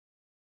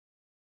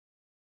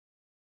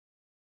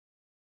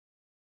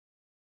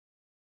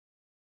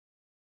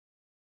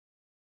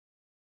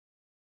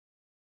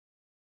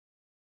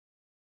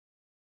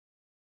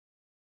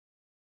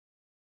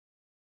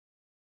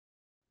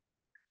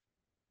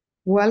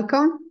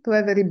Welcome to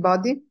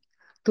everybody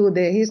to the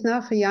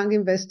ISSNAF Young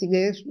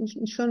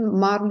Investigation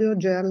Mario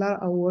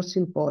Gerla Award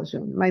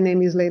Symposium. My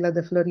name is Leila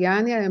de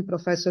Floriani. I am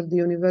professor at the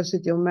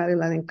University of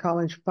Maryland in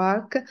College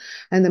Park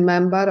and a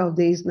member of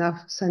the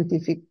ISSNAF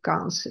Scientific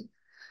Council.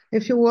 A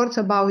few words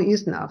about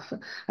ISSNAF.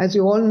 As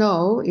you all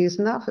know,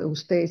 ISSNAF,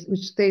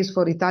 which stands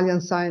for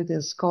Italian Scientists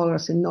and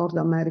Scholars in North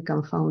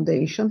American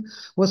Foundation,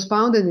 was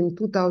founded in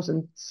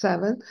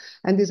 2007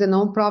 and is a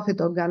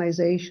non-profit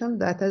organization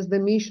that has the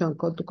mission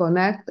to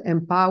connect,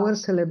 empower,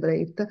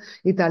 celebrate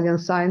Italian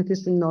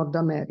scientists in North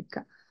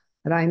America.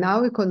 Right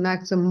now, it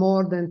connects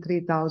more than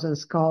 3,000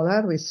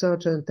 scholars,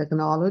 researchers, and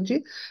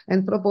technology,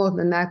 and promotes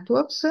the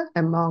networks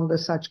among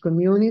such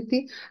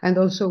community, and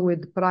also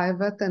with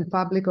private and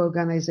public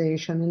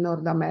organizations in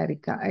North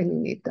America and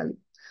in Italy.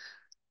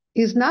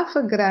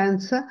 ISSNAF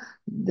grants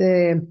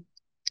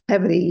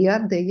every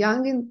year the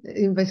Young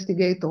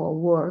Investigator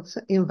Awards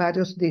in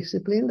various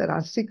disciplines. There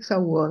are 6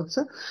 awards,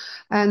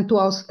 and to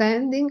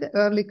outstanding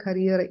early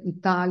career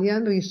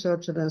Italian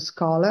researchers and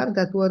scholars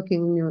that work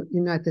in the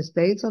United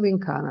States or in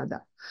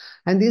Canada.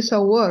 And these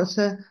awards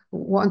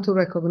want to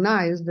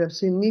recognize their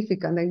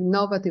significant and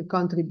innovative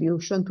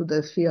contribution to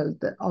the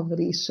field of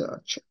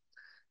research.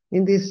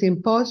 In this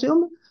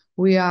symposium,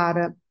 we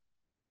are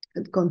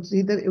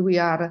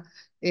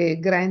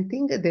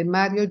granting the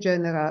Mario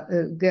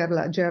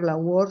Gerla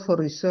Award for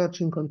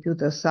Research in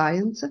Computer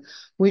Science,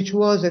 which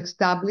was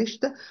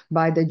established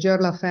by the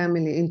Gerla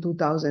family in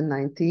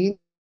 2019.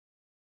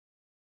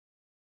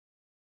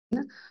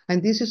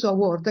 And this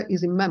award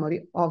is in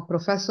memory of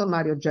Professor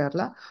Mario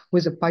Gerla, who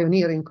is a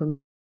pioneer in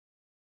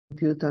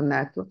computer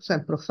networks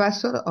and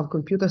professor of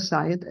computer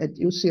science at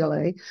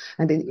UCLA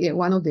and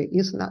one of the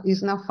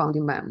ISSNAF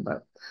founding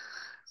members.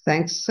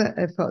 Thanks to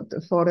the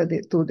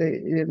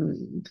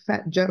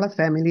Gerla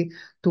family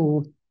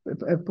to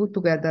put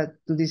together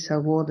this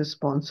award,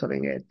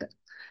 sponsoring it.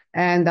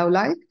 And I would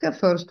like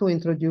first to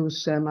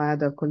introduce my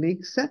other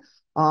colleagues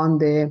on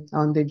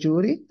the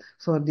jury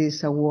for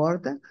this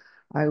award.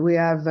 We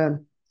have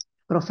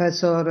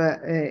Professor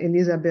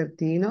Elisa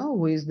Bertino,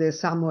 who is the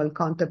Samuel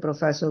Conte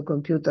Professor of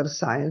Computer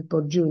Science,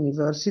 Purdue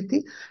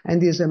University,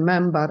 and is a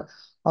member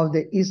of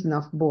the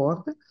ISSNAF board.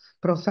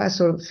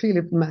 Professor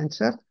Philip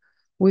Menchert,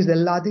 who is the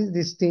Lodi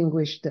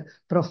Distinguished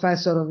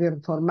Professor of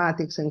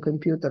Informatics and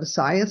Computer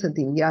Science at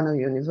Indiana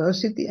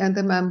University and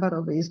a member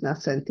of the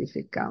ISSNAF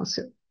Scientific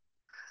Council.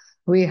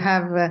 We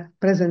have a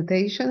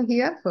presentation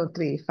here for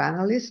 3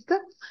 finalists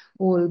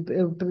who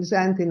will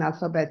present in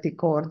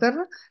alphabetic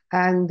order,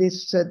 and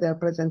their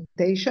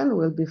presentation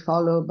will be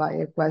followed by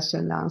a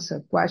question and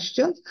answer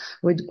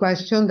with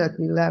questions that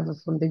we'll have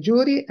from the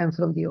jury and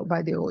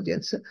by the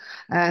audience.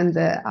 And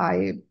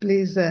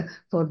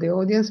for the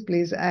audience,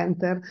 please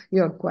enter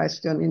your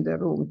question in the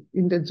room,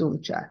 in the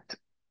Zoom chat.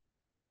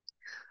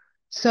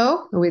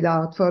 So,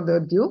 without further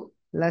ado,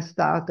 let's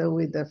start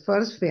with the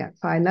first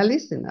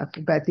finalist in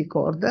alphabetic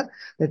order,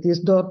 that is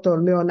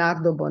Dr.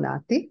 Leonardo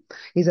Bonati.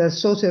 He's an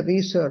associate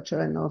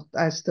researcher at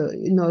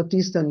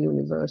Northeastern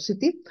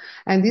University,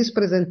 and this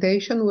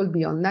presentation will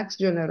be on next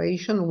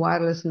generation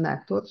wireless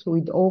networks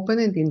with open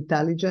and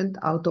intelligent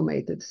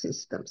automated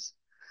systems.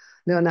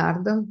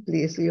 Leonardo,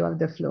 please, you have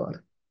the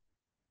floor.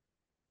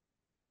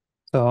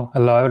 So,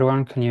 hello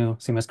everyone, can you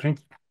see my screen?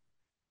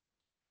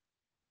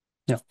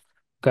 Yeah.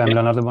 Okay, I'm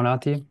Leonardo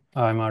Bonati.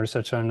 I'm a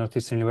researcher at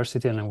Northeastern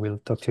University, and I will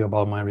talk to you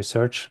about my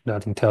research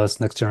that entails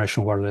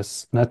next-generation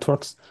wireless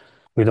networks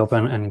with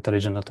open and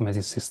intelligent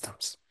automated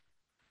systems.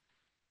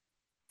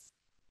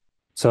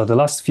 So the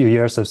last few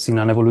years have seen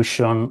an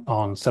evolution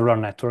on cellular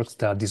networks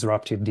that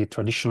disrupted the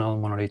traditional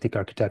monolithic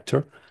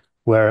architecture,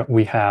 where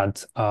we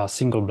had a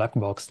single black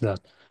box that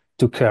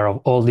took care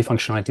of all the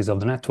functionalities of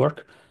the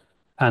network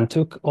and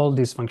took all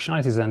these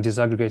functionalities and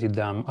disaggregated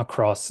them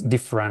across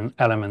different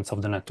elements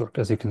of the network,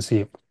 as you can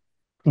see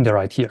in the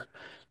right here.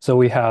 So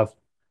we have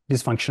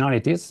these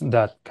functionalities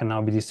that can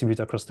now be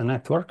distributed across the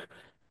network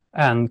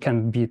and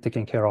can be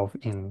taken care of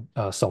in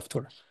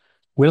software.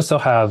 We also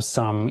have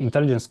some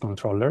intelligence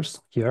controllers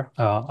here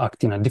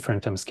acting at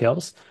different time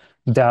scales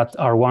that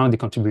are one of the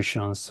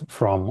contributions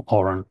from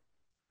ORAN.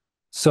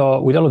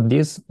 So with all of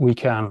this, we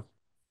can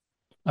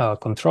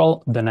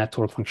control the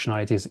network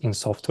functionalities in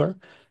software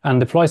and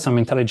deploy some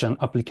intelligent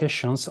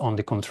applications on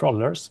the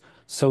controllers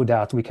so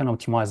that we can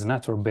optimize the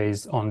network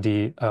based on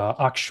the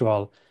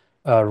actual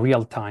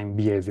real-time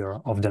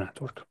behavior of the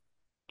network.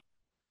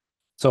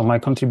 So my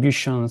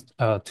contributions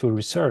to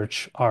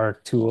research are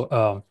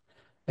to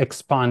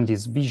expand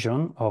this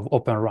vision of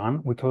Open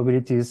RAN with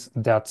capabilities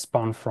that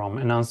span from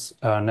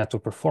enhanced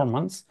network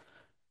performance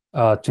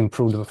to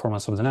improve the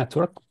performance of the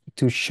network,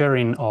 to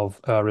sharing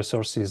of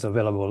resources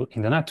available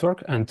in the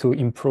network, and to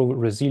improve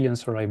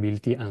resilience,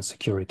 reliability, and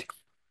security.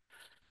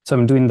 So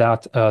I'm doing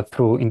that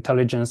through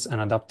intelligence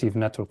and adaptive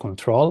network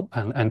control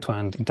and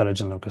end-to-end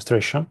intelligent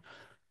orchestration,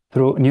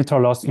 through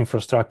neutral loss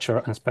infrastructure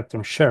and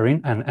spectrum sharing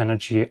and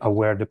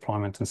energy-aware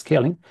deployment and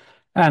scaling,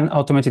 and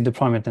automated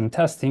deployment and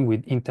testing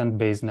with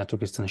intent-based network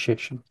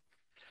instantiation.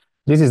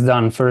 This is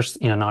done first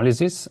in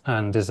analysis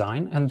and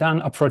design, and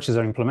then approaches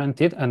are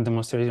implemented and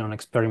demonstrated on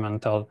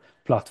experimental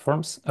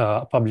platforms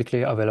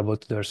publicly available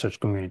to the research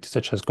community,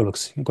 such as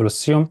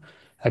Colosseum,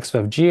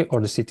 X5G,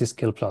 or the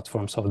city-scale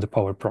platforms of the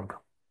Power program.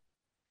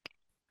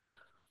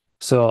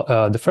 So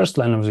the first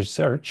line of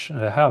research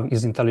I have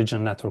is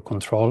intelligent network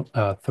control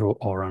through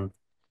ORAN.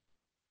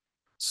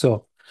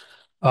 So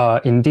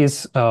in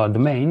this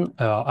domain,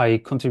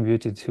 I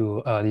contributed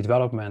to the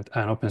development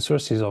and open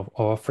sources of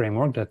a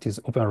framework that is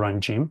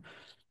OpenRunGym,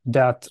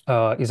 that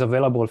is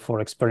available for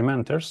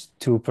experimenters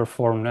to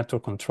perform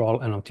network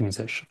control and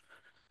optimization.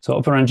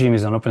 So OpenRunGym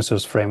is an open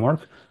source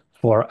framework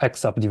for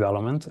XApp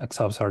development.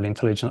 XApps are the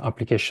intelligent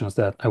applications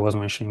that I was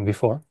mentioning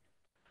before.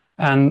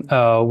 And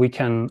we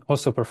can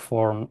also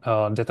perform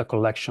data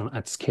collection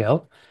at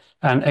scale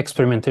and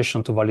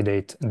experimentation to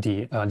validate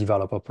the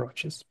developed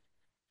approaches.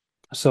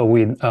 So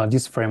with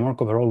this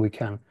framework, overall, we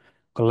can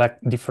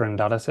collect different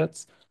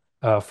datasets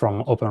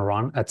from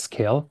OpenRun at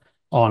scale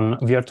on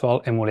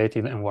virtual,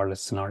 emulated, and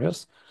wireless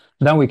scenarios.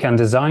 Then we can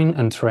design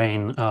and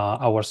train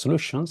our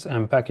solutions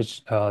and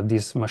package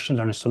these machine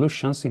learning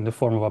solutions in the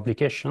form of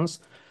applications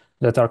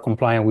that are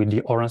compliant with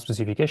the ORAN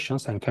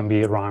specifications and can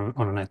be run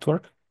on a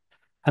network.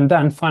 And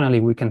then finally,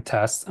 we can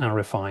test and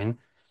refine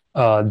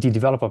the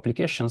developed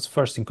applications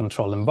first in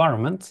controlled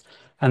environments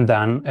and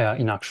then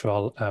in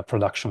actual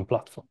production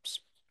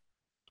platforms.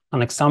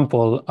 An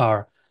example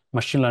are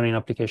machine learning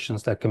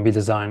applications that can be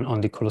designed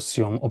on the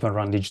Colosseum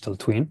OpenRun digital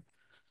twin,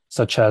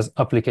 such as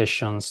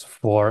applications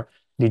for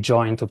the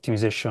joint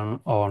optimization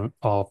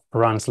of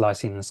run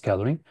slicing and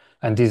scheduling.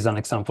 And this is an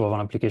example of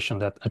an application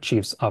that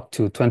achieves up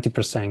to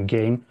 20%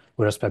 gain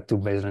with respect to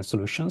baseline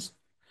solutions.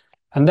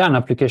 And then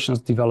applications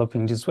developed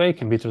in this way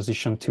can be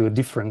transitioned to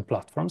different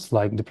platforms,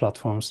 like the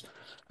platforms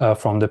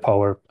from the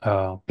Power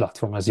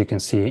platform, as you can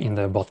see in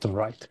the bottom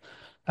right.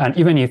 And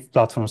even if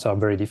platforms are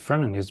very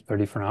different and use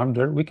very different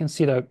hardware, we can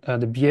see that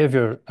the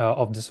behavior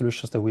of the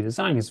solutions that we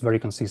design is very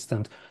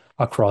consistent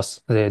across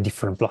the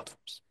different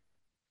platforms.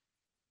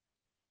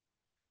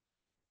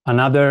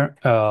 Another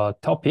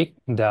topic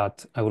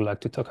that I would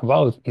like to talk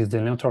about is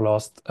the neutral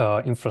host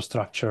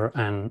infrastructure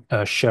and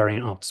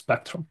sharing of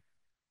spectrum.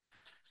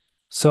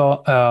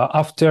 So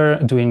after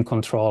doing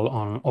control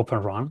on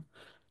OpenRun,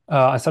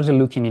 I started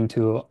looking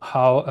into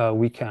how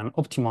we can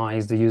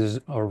optimize the use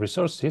of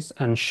resources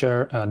and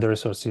share the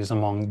resources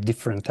among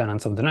different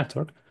tenants of the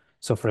network.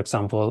 So for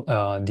example,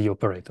 the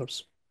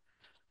operators.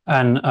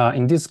 And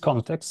in this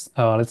context,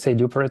 let's say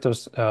the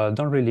operators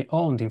don't really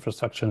own the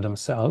infrastructure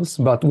themselves,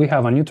 but we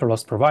have a neutral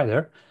host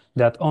provider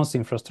that owns the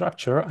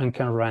infrastructure and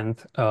can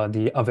rent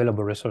the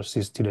available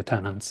resources to the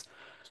tenants.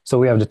 So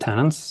we have the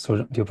tenants,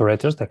 so the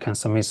operators that can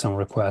submit some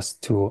requests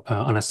to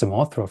an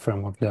SMO through a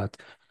framework that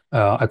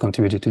I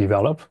contributed to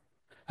develop.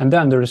 And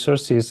then the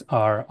resources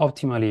are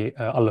optimally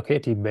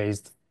allocated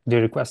based, the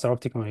requests are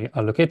optimally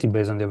allocated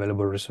based on the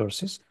available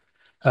resources,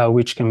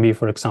 which can be,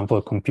 for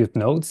example, compute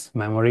nodes,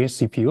 memory,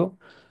 CPU,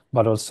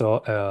 but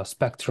also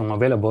spectrum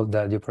available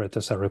that the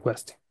operators are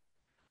requesting.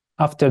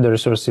 After the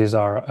resources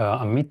are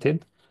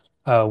emitted,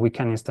 we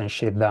can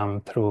instantiate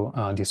them through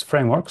this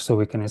framework. So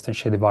we can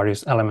instantiate the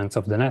various elements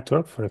of the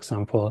network. For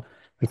example,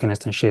 we can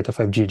instantiate a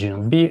 5G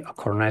GNB, a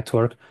core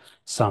network,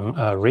 some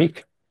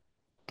RIC,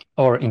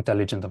 or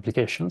intelligent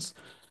applications.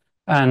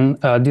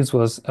 And this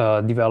was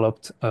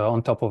developed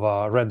on top of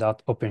a Red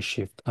Hat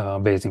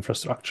OpenShift based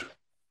infrastructure.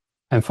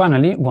 And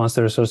finally, once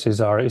the resources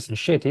are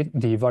instantiated,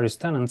 the various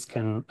tenants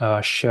can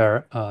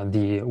share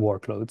the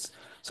workloads.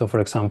 So for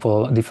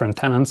example, different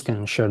tenants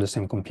can share the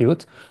same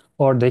compute,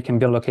 or they can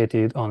be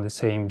allocated on the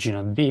same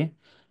GNB,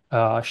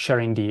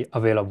 sharing the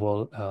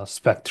available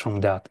spectrum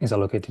that is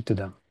allocated to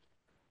them.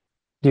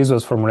 This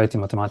was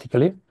formulated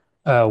mathematically,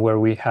 where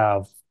we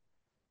have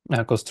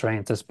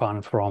constraints that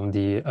span from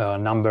the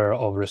number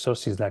of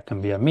resources that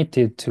can be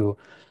emitted to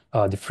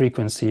the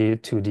frequency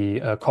to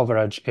the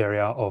coverage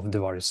area of the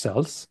various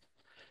cells.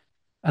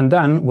 And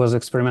then was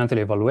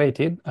experimentally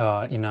evaluated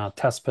in a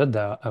testbed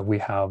that we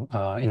have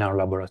in our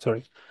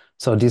laboratory.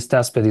 So this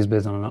testbed is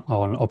based on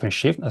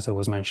OpenShift, as I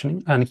was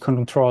mentioning, and it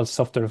controls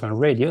software-defined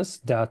radios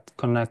that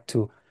connect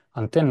to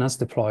antennas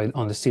deployed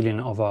on the ceiling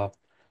of a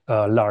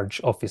large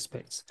office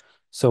space.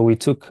 So we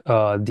took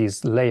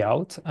this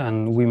layout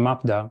and we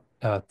mapped that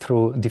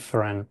through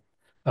different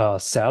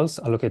cells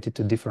allocated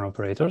to different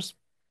operators.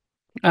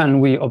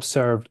 And we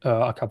observed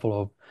a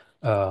couple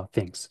of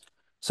things.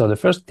 So the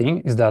first thing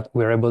is that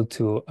we're able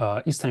to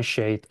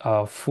instantiate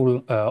a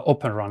full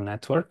OpenRun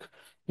network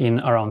in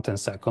around 10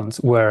 seconds,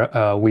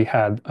 where we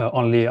had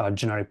only a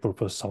generic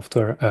purpose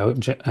software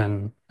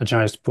and a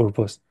generic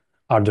purpose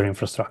hardware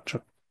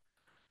infrastructure.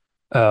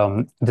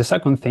 The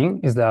second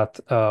thing is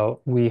that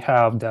we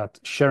have that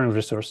sharing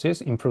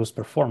resources improves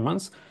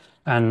performance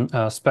and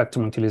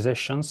spectrum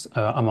utilizations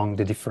among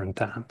the different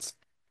tenants.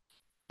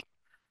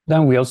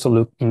 Then we also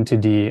look into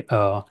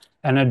the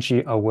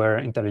energy-aware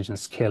intelligent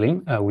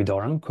scaling with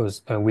ORAN,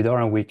 because with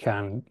ORAN we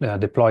can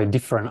deploy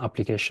different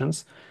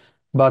applications.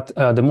 But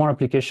the more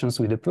applications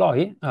we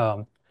deploy,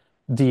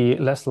 the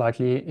less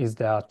likely is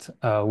that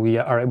we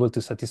are able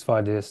to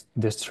satisfy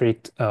the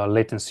strict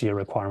latency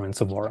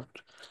requirements of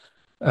Orange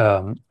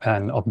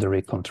and of the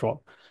rate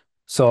control.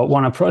 So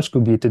one approach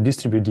could be to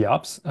distribute the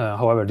apps.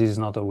 However, this is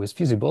not always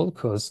feasible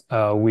because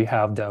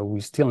we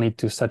still need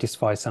to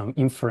satisfy some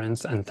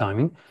inference and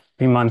timing,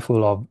 be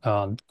mindful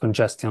of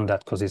congestion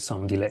that causes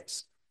some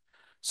delays.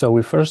 So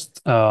we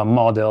first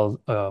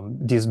model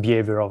this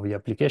behavior of the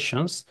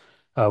applications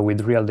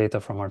with real data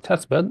from our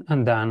testbed,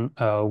 and then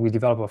we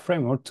develop a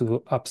framework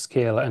to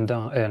upscale and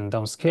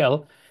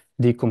downscale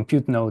the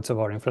compute nodes of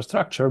our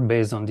infrastructure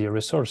based on the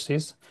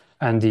resources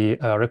and the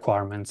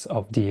requirements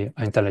of the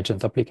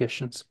intelligent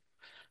applications.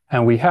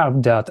 And we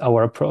have that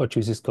our approach,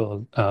 which is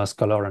called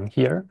Scaloran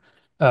here,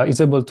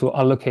 is able to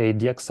allocate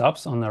the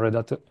XApps on a Red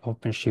Hat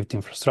OpenShift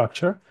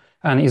infrastructure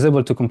and is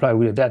able to comply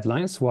with the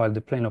deadlines, while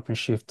the plain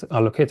OpenShift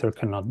allocator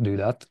cannot do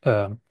that.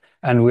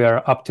 And we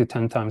are up to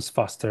 10 times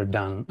faster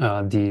than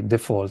the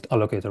default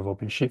allocator of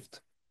OpenShift.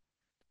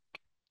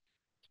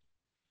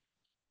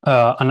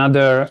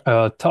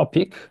 Another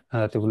topic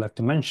that I would like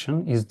to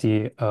mention is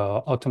the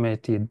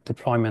automated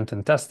deployment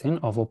and testing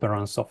of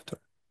OpenRun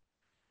software.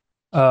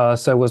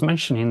 So I was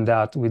mentioning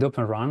that with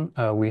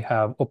OpenRun, we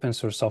have open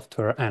source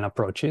software and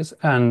approaches,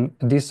 and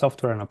these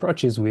software and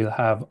approaches will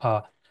have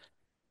a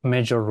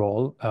major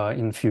role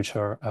in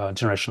future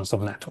generations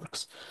of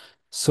networks.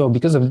 So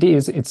because of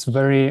this, it's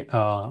very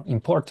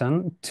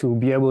important to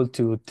be able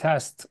to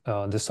test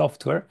the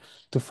software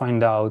to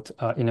find out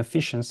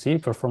inefficiency,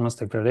 performance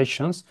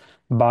degradations,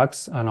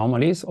 bugs,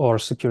 anomalies, or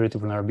security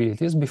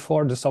vulnerabilities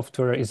before the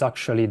software is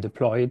actually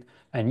deployed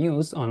and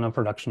used on a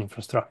production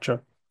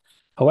infrastructure.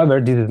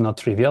 However, this is not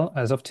trivial.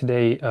 As of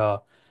today,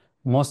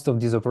 most of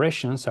these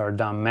operations are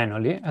done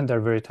manually and they're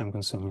very time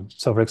consuming.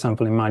 So for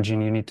example,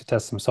 imagine you need to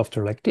test some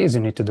software like this. You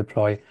need to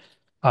deploy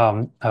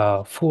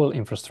full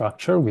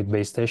infrastructure with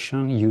base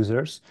station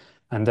users,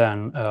 and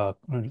then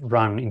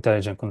run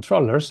intelligent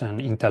controllers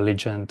and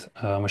intelligent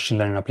machine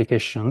learning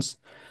applications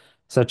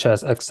such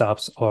as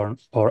XApps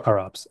or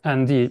RApps.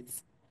 And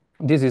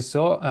this is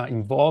so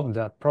involved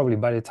that probably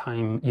by the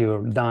time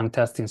you're done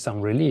testing some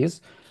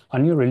release, a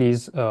new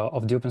release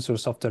of the open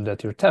source software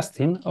that you're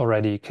testing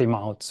already came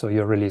out, so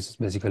your release is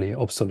basically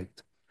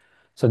obsolete.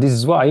 So this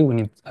is why we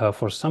need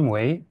for some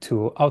way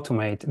to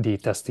automate the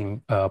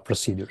testing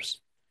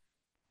procedures.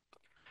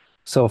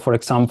 So for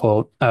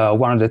example,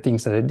 one of the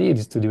things that I did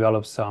is to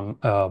develop some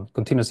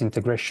continuous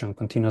integration,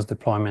 continuous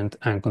deployment,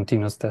 and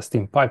continuous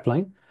testing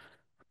pipeline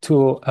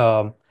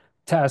to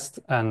test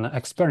and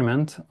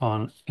experiment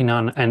in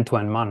an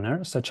end-to-end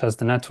manner, such as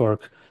the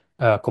network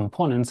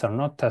components are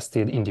not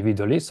tested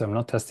individually. So I'm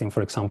not testing,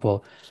 for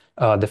example,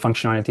 the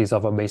functionalities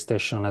of a base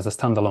station as a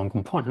standalone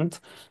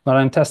component, but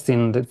I'm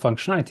testing the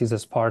functionalities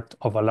as part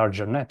of a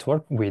larger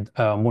network with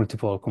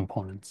multiple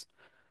components.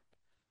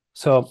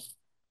 So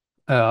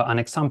an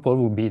example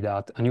would be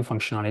that a new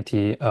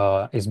functionality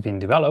is being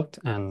developed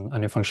and a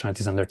new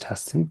functionality is under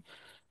testing.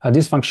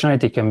 This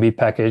functionality can be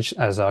packaged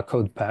as a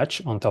code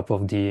patch on top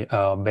of the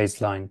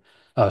baseline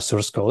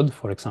source code,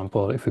 for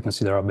example, if we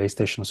consider a base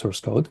station source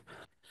code.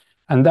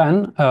 And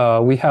then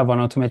we have an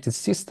automated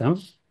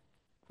system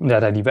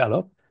that I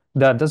developed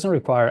that doesn't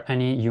require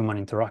any human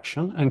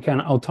interaction and can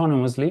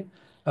autonomously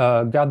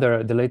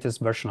gather the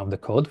latest version of the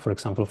code, for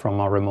example, from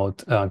a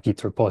remote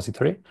Git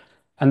repository,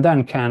 and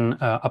then can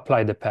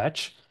apply the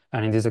patch.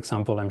 And in this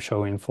example, I'm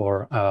showing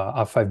for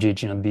a 5G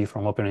GNB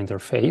from Open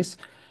Interface.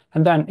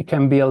 And then it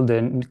can build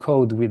the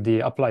code with the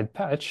applied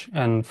patch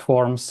and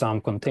form some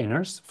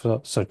containers,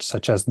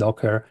 such as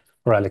Docker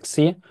or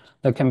LXC,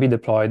 that can be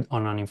deployed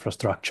on an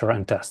infrastructure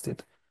and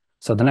tested.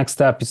 So the next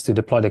step is to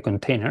deploy the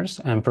containers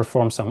and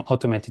perform some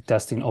automated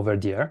testing over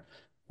the air,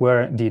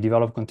 where the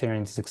developed container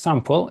in this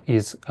example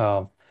is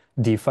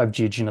the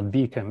 5G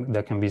GNB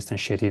that can be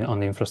instantiated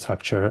on the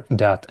infrastructure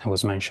that I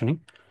was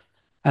mentioning.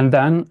 And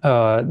then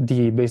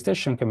the base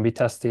station can be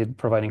tested,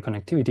 providing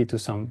connectivity to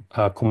some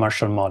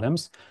commercial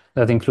modems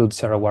that include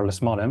Sierra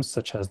wireless modems,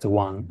 such as the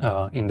one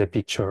in the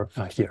picture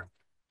here.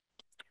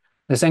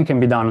 The same can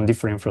be done on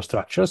different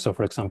infrastructures. So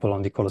for example,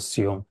 on the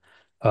Colosseum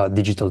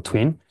digital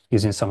twin,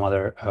 using some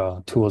other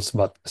tools,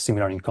 but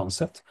similar in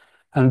concept.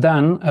 And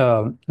then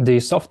the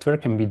software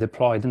can be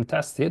deployed and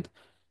tested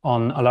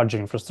on a larger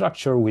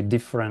infrastructure with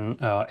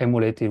different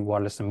emulated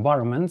wireless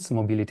environments,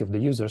 mobility of the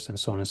users, and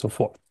so on and so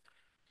forth.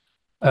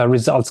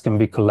 Results can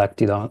be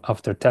collected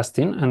after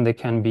testing, and they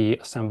can be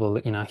assembled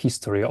in a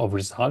history of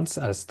results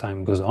as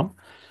time goes on.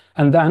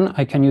 And then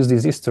I can use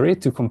this history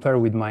to compare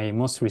with my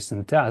most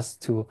recent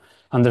test to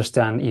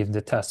understand if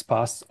the test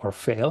passed or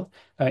failed,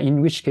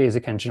 in which case I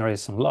can generate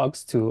some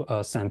logs to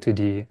send to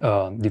the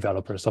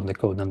developers of the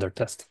code under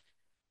testing.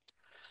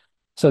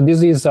 So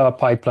this is a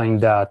pipeline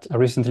that I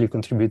recently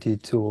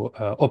contributed to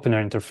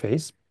OpenAir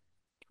Interface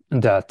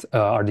that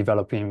are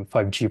developing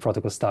 5G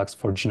protocol stacks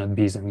for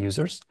GNetBs and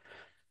users.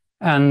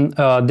 And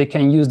they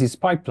can use this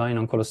pipeline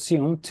on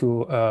Colosseum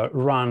to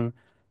run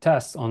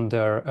tests on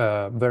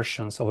their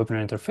versions of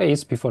OpenAir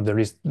Interface before they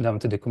release them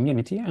to the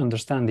community and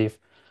understand if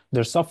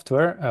their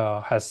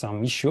software has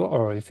some issue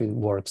or if it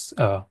works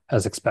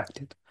as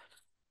expected.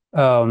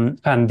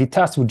 And the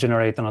test would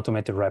generate an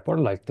automated report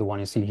like the one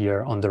you see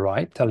here on the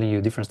right, telling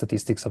you different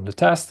statistics of the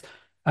test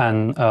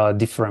and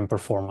different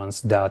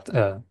performance that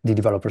the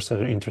developers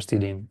are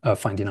interested in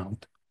finding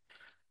out.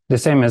 The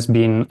same has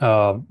been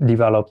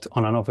developed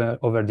on an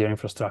over-the-air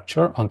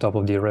infrastructure on top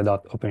of the Red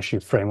Hat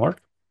OpenShift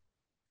framework.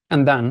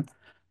 And then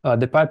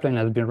the pipeline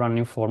has been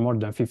running for more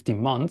than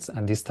 15 months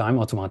at this time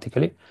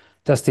automatically,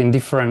 testing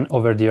different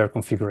over-the-air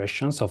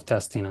configurations of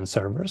testing and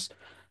servers.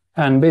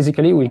 And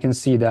basically, we can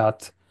see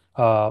that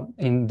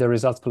in the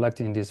results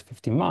collected in these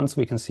 15 months,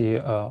 we can see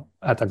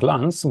at a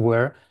glance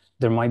where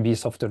there might be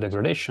software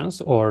degradations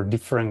or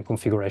different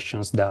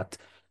configurations that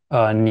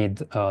need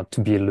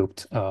to be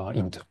looked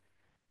into.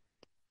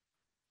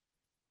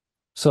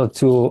 So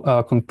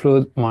to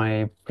conclude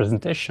my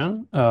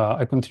presentation,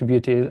 I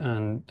contributed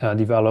and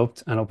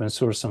developed and open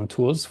source some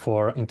tools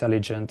for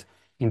intelligent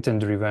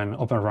intent-driven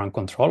Open Run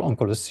control on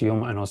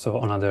Colosseum and also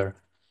on other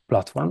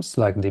platforms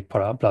like the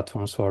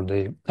platforms for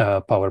the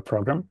Power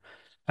program.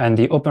 And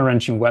the Open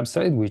Ranching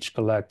website, which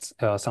collects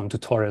some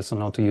tutorials on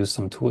how to use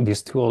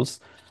these tools,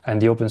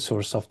 and the open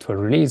source software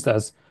release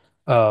has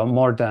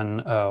more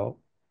than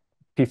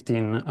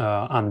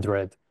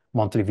 1,500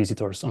 monthly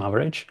visitors on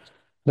average.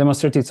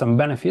 Demonstrated some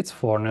benefits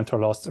for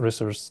network loss,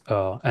 resource,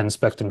 and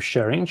spectrum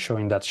sharing,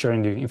 showing that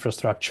sharing the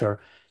infrastructure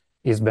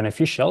is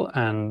beneficial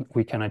and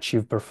we can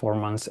achieve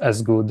performance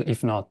as good,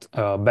 if not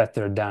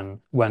better than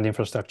when the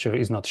infrastructure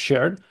is not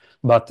shared,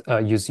 but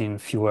using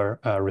fewer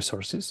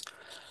resources.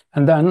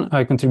 And then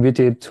I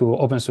contributed to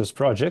open source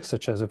projects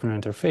such as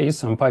Open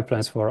Interface and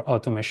pipelines for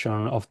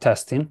automation of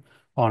testing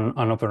on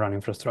an Open Run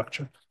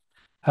infrastructure.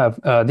 Have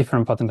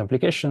different patent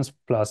applications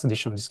plus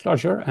additional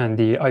disclosure, and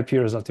the IP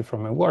resulting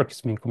from my work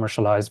is being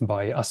commercialized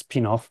by a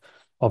spin-off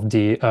of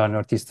the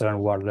Northeastern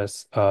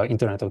Wireless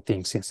Internet of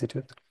Things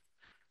Institute.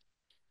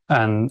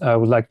 And I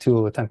would like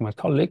to thank my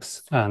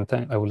colleagues, and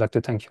I would like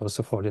to thank you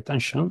also for the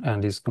attention,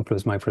 and this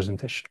concludes my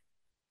presentation.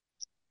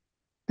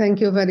 Thank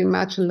you very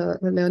much,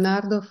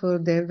 Leonardo, for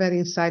the very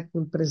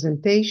insightful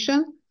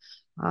presentation.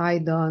 I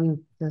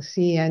don't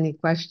see any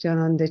question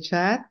on the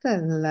chat.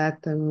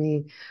 Let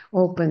me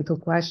open to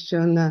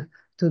question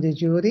to the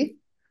jury.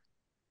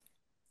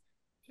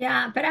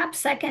 Yeah,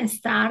 perhaps I can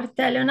start.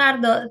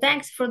 Leonardo,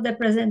 thanks for the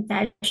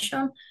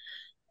presentation.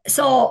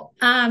 So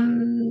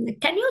can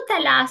you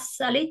tell us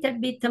a little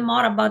bit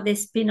more about the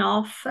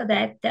spin-off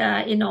that,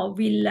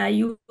 will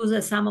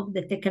use some of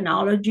the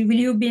technology? Will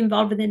you be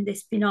involved in the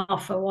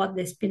spin-off, or what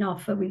the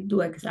spin-off will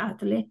do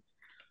exactly?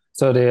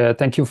 So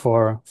thank you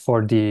for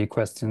the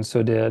question.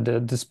 So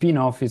the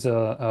spin-off is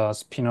a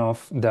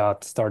spin-off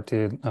that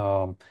started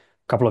a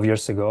couple of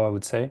years ago, I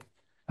would say,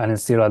 and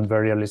it's still at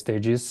very early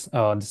stages.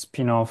 The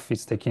spin-off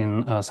is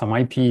taking some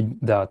IP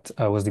that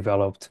was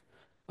developed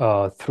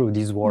through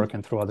this work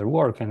and through other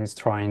work, and it's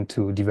trying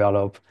to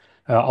develop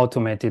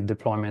automated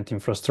deployment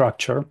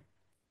infrastructure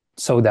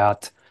so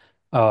that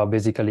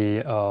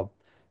basically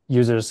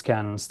users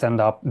can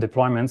stand up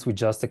deployments with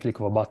just a click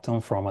of a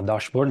button from a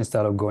dashboard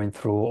instead of going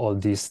through all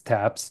these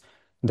tabs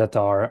that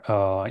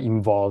are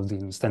involved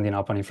in standing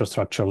up an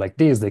infrastructure like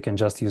this. They can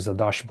just use a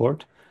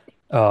dashboard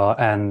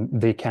and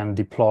they can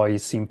deploy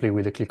simply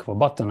with a click of a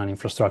button an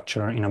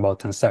infrastructure in about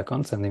 10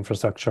 seconds. And the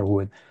infrastructure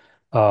would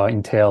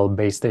entail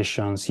base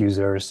stations,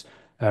 users,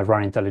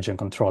 run intelligent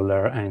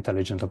controller, and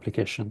intelligent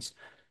applications.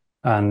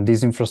 And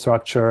this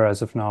infrastructure,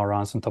 as of now,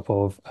 runs on top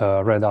of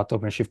Red Hat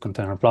OpenShift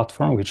Container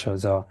Platform, which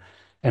has an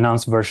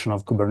enhanced version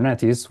of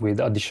Kubernetes with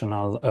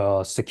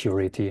additional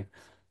security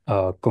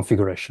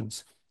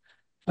configurations.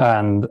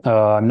 And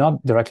I'm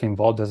not directly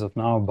involved as of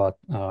now, but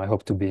I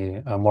hope to be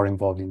more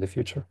involved in the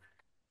future.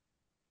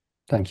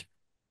 Thank you.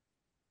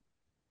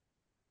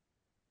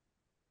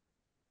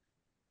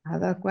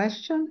 Other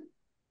question?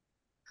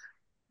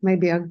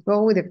 Maybe I'll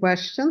go with the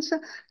questions.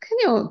 Can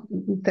you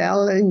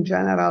tell in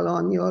general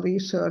on your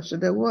research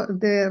the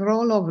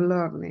role of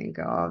learning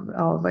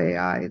of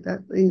AI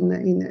that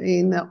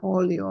in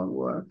all your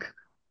work?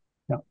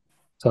 Yeah.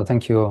 So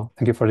thank you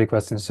for the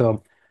question.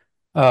 So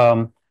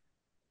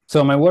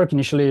my work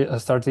initially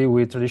started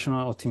with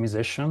traditional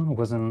optimization.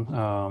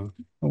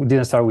 We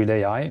didn't start with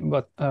AI,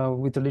 but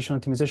with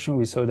traditional optimization,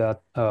 we saw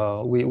that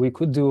we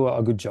could do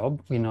a good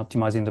job in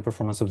optimizing the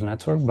performance of the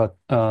network, but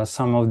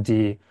some of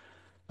the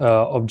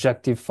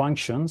objective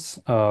functions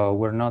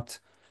were not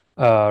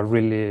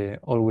really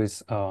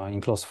always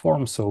in closed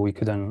form, so we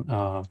couldn't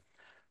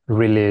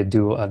really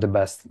do the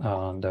best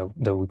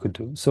that we could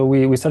do. So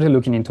we started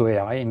looking into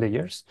AI in the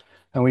years,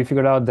 and we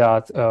figured out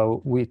that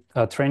with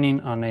training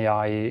on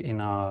AI in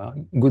a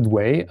good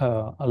way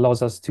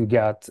allows us to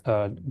get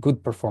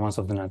good performance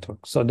of the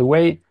network. So the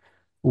way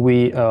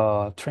we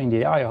train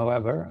the AI,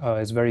 however,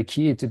 is very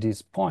key to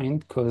this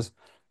point, because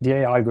the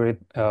AI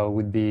algorithm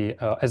would be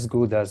as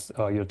good as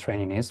your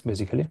training is,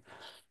 basically.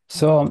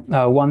 So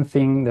one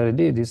thing that I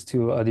did is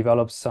to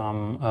develop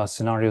some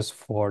scenarios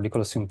for the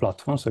Colosseum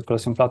platform. So the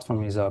Colosseum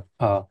platform is a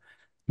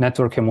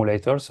network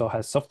emulator, so it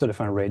has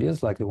software-defined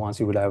radios like the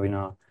ones you would have in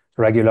a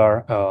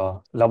regular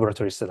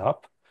laboratory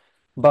setup.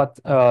 but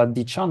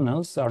the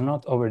channels are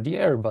not over the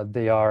air, but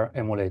they are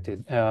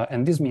emulated.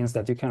 And this means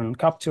that you can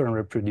capture and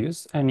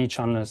reproduce any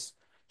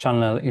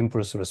channel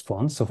impulse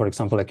response. So for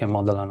example, I can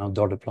model an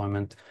outdoor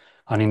deployment,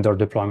 an indoor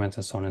deployment,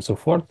 and so on and so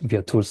forth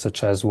via tools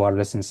such as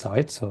wireless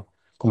insight, so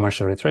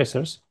commercial ray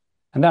tracers.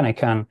 And then I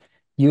can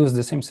use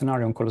the same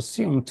scenario in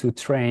Colosseum to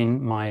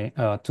train my,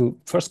 to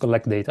first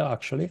collect data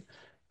actually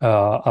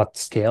at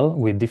scale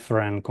with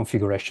different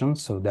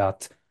configurations so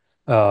that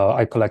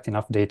I collect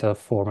enough data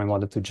for my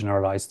model to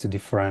generalize to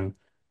different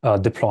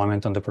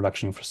deployment on the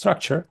production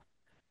infrastructure.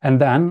 And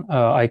then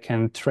I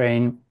can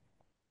train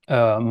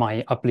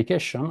my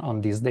application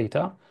on this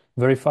data,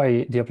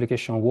 verify the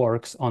application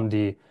works on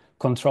the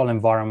control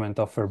environment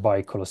offered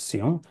by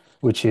Colosseum,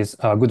 which is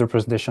a good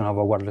representation of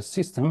a wireless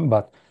system,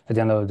 but at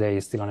the end of the day,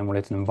 it's still an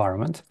emulated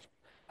environment.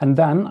 And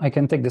then I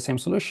can take the same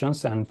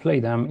solutions and play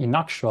them in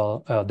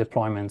actual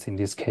deployments in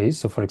this case.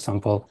 So for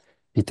example,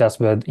 the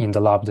testbed in the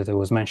lab that I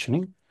was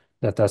mentioning,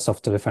 that has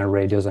software-defined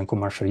radios and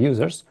commercial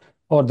users,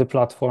 or the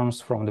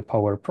platforms from the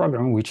Power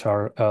program, which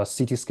are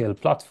city-scale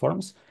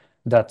platforms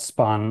that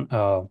span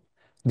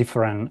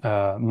different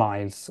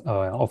miles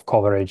of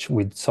coverage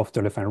with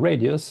software-defined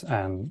radios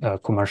and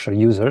commercial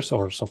users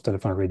or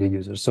software-defined radio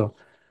users. So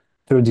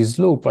through this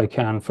loop, I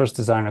can first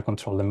design a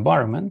controlled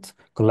environment,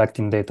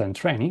 collecting data and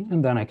training,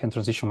 and then I can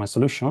transition my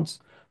solutions,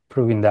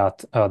 proving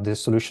that the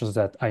solutions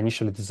that I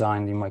initially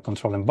designed in my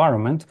control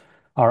environment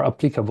are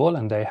applicable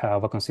and they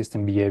have a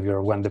consistent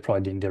behavior when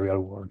deployed in the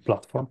real-world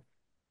platform.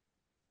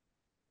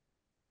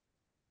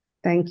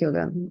 Thank you,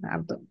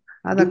 Leonardo.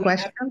 Other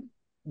question?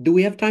 Do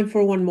we have time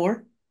for one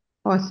more?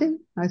 Oh,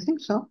 I think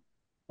so.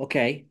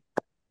 Okay.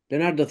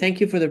 Leonardo, thank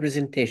you for the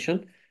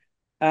presentation.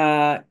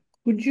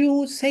 Could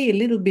you say a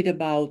little bit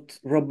about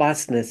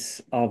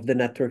robustness of the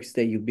networks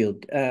that you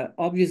build?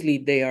 Obviously,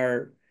 they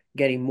are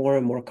getting more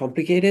and more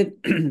complicated,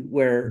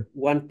 where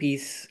one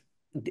piece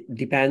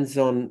depends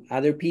on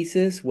other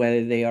pieces,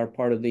 whether they are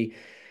part of the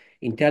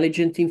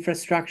intelligent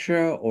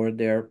infrastructure or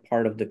they're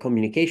part of the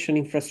communication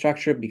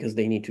infrastructure because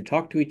they need to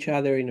talk to each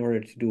other in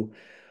order to do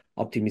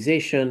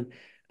optimization.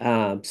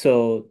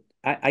 So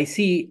I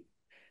see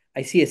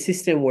a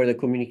system where the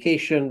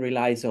communication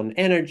relies on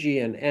energy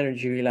and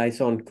energy relies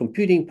on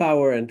computing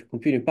power and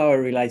computing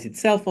power relies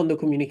itself on the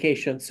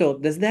communication. So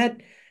does that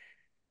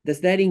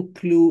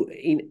include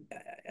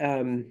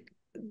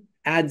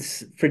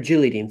adds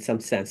fragility in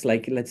some sense?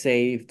 Like, let's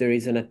say if there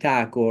is an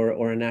attack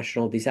or a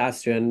national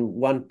disaster and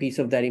one piece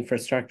of that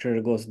infrastructure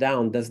goes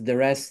down, does the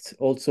rest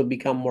also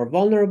become more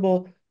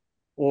vulnerable?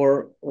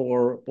 Or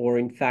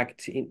in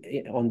fact,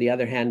 on the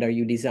other hand, are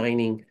you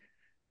designing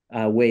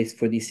ways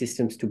for these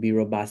systems to be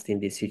robust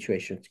in these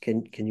situations?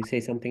 Can you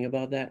say something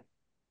about that?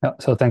 Yeah,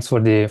 so thanks for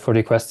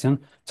the question.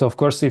 So of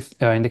course, if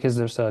in the case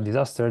there's a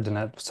disaster,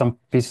 some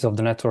pieces of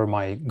the network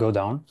might go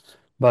down.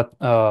 But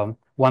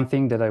one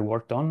thing that I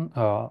worked on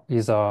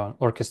is an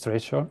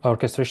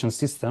orchestration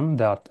system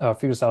that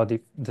figures out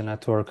if the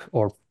network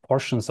or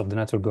portions of the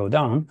network go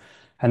down,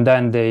 and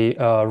then they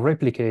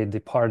replicate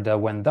the part that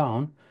went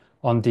down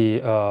on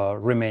the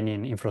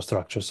remaining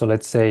infrastructure. So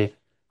let's say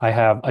I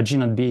have a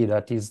GNB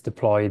that is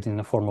deployed in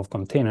the form of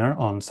container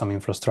on some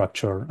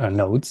infrastructure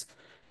nodes,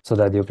 so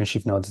that the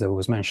OpenShift nodes that I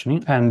was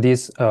mentioning. And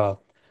this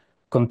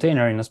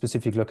container in a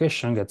specific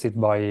location gets hit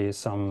by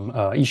some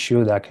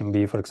issue that can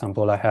be, for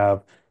example, I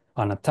have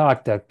an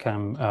attack that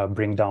can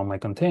bring down my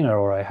container,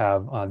 or I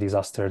have a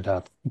disaster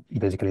that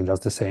basically does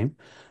the same.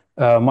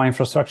 My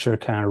infrastructure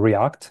can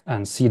react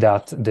and see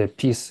that the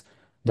piece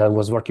that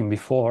was working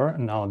before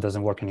now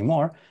doesn't work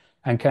anymore,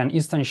 and can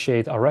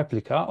instantiate a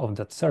replica of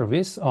that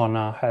service on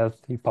a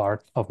healthy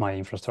part of my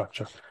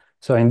infrastructure.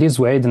 So in this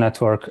way, the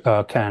network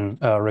can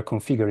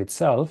reconfigure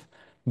itself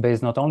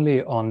based not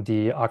only on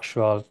the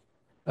actual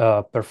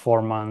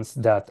performance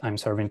that I'm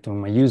serving to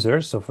my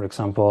users. So for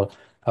example,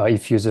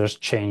 if users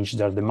change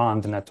their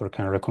demand, the network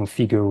can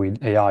reconfigure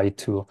with AI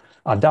to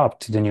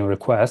adapt to the new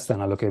request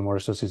and allocate more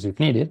resources if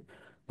needed,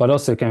 but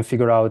also can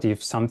figure out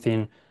if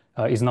something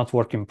is not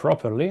working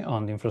properly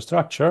on the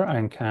infrastructure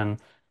and can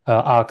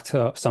act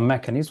some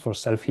mechanisms for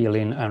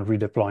self-healing and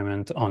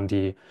redeployment on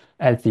the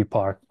healthy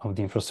part of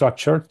the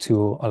infrastructure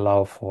to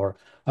allow for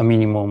a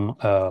minimum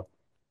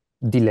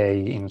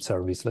delay in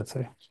service, let's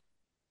say.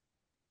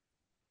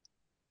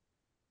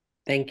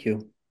 Thank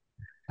you.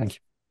 Thank you.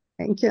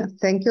 Thank you.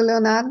 Thank you,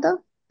 Leonardo.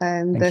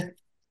 And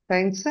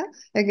thanks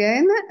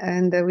again.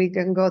 And we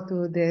can go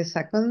to the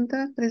second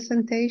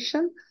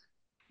presentation.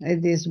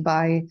 It is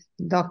by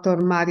Dr.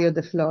 Mario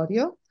De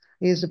Florio.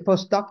 He's a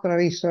postdoctoral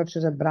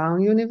researcher at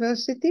Brown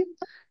University.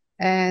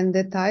 And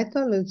the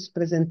title of this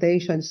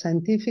presentation is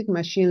Scientific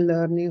Machine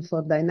Learning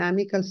for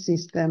Dynamical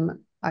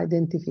System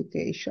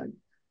Identification.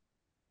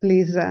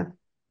 Please,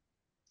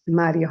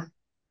 Mario.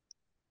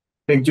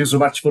 Thank you so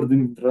much for the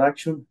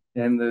introduction,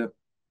 and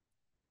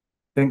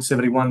thanks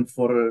everyone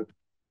for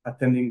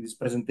attending this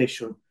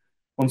presentation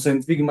on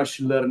scientific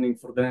machine learning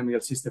for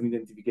dynamical system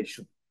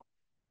identification.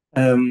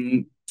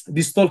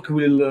 This talk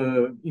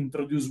will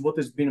introduce what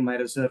has been my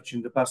research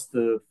in the past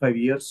 5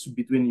 years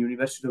between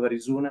University of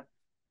Arizona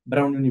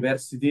Brown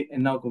University,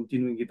 and now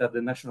continuing it at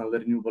the National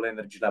Renewable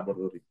Energy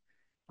Laboratory.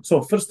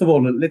 So first of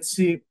all, let's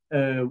see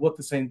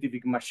what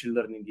scientific machine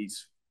learning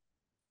is.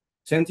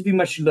 Scientific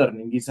machine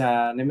learning is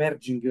an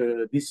emerging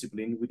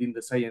discipline within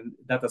the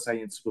data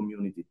science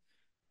community.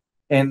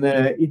 And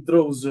it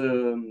draws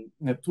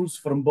tools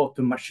from both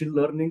machine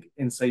learning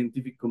and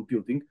scientific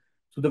computing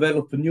to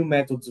develop new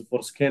methods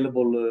for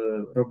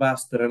scalable,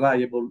 robust,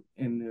 reliable,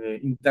 and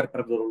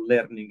interpretable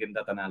learning and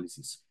data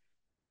analysis.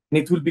 And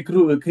it will be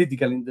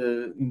critical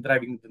in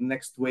driving the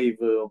next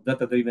wave of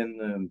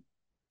data-driven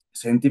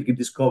scientific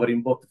discovery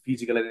in both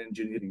physical and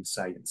engineering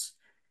science.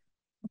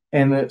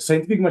 And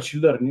scientific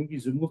machine learning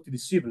is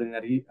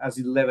multidisciplinary as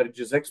it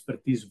leverages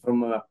expertise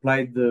from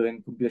applied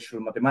and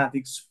computational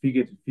mathematics,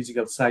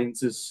 physical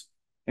sciences,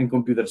 and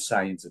computer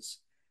sciences.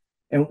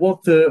 And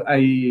what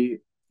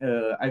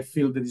I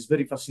feel that is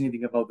very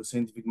fascinating about the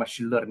scientific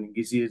machine learning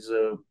is its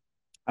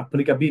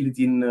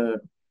applicability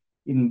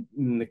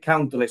in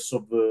countless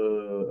of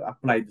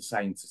applied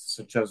sciences,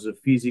 such as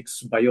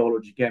physics,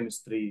 biology,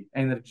 chemistry,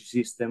 energy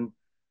system,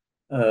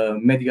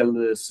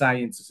 medical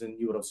sciences, and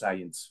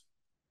neuroscience.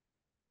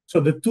 So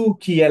the two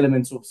key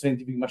elements of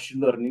scientific machine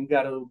learning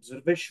are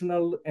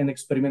observational and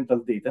experimental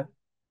data,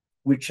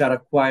 which are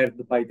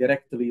acquired by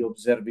directly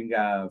observing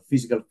a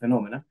physical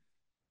phenomena,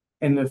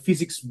 and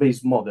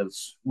physics-based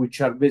models, which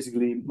are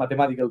basically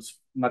mathematics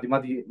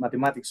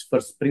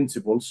first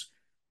principles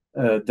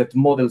that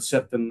model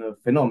certain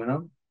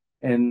phenomena,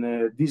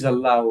 and these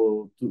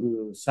allow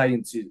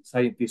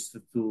scientists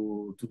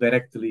to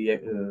directly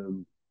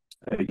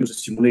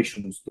use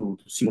simulations to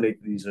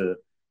simulate these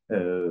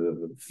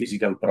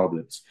physical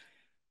problems.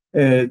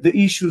 The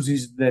issues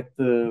is that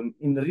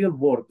in the real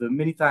world,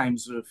 many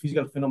times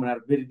physical phenomena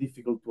are very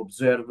difficult to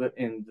observe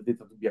and the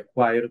data to be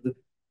acquired,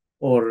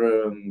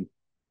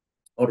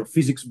 or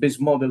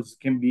physics-based models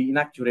can be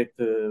inaccurate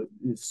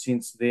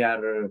since they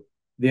are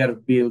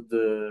built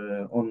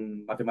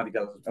on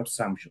mathematical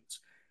assumptions.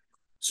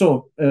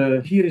 So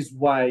here is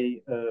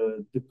why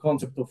the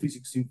concept of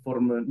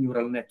physics-informed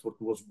neural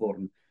network was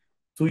born,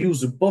 to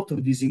use both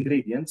of these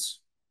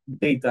ingredients,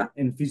 data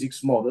and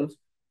physics models,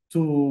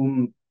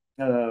 to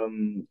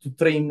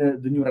train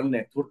the neural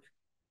network.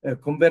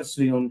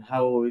 Conversely, on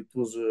how it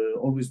was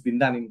always been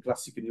done in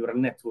classic neural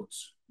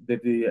networks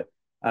that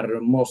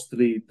are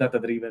mostly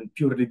data-driven,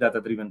 purely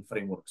data-driven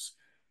frameworks.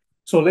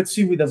 So let's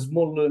see with a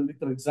small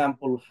little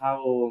example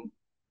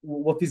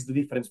what is the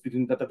difference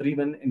between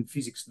data-driven and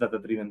physics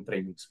data-driven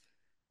trainings.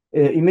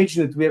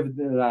 Imagine that we have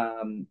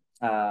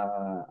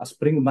a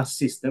spring mass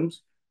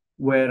systems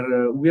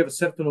where we have a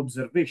certain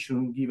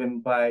observation given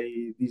by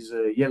these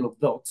yellow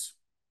dots,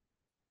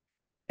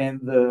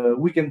 and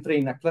we can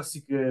train a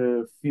classic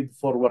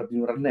feed-forward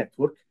neural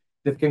network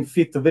that can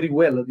fit very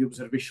well the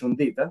observation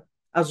data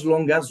as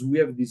long as we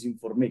have this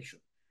information.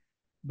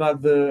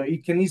 But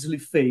it can easily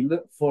fail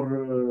for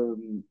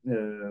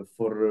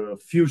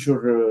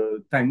future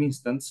time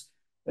instance.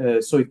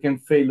 So it can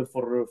fail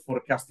for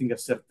forecasting a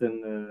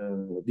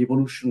certain the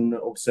evolution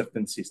of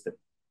certain system.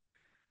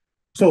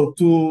 So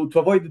to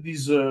avoid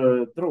this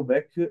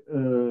drawback,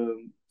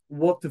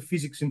 what the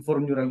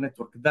physics-informed neural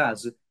network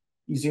does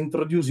is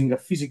introducing a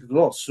physics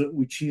loss,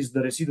 which is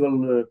the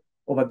residual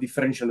of a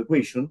differential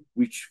equation,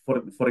 which,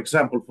 for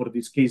example, for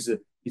this case,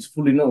 is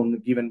fully known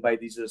given by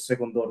this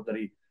second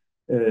order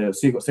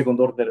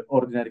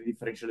ordinary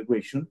differential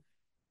equation.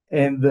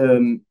 And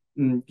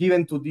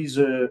given to this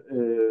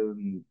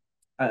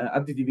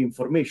additive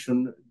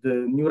information,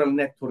 the neural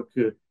network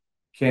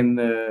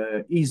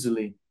can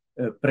easily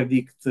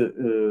predict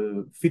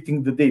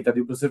fitting the data,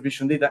 the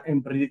observation data,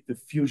 and predict the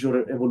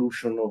future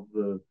evolution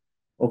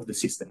of the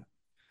system.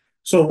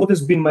 So what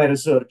has been my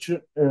research?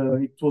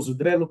 It was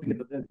developing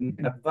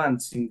and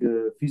advancing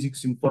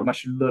physics-informed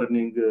machine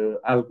learning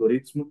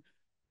algorithm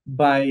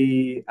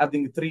by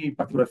adding three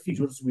particular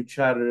features, which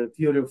are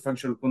theory of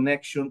functional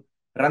connection,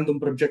 random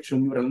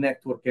projection neural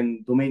network,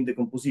 and domain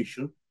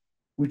decomposition,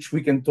 which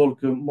we can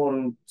talk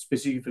more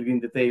specifically in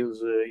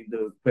details in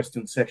the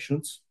question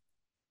sessions.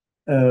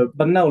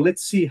 But now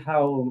let's see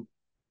how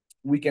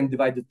we can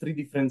divide the three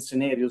different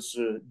scenarios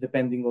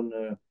depending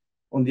on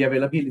the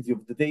availability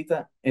of the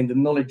data and the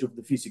knowledge of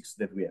the physics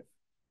that we have.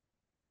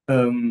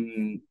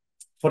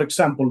 For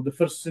example, the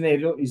first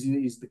scenario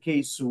is the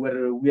case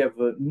where we have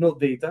no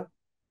data,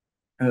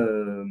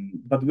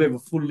 but we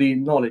have fully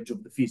knowledge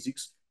of the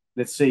physics,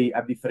 let's say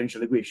a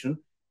differential equation,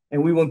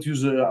 and we want to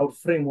use our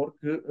framework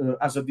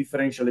as a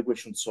differential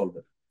equation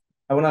solver.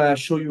 I want to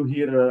show you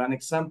here an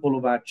example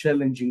of a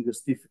challenging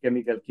stiff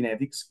chemical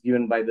kinetics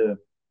given by the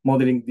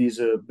modeling this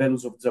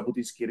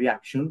Belousov-Zhabotinsky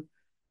reaction,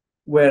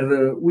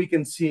 where we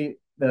can see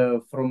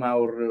from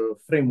our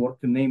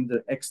framework named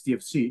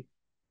XTFC,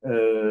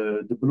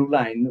 the blue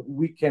line,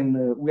 we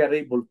are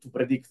able to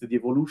predict the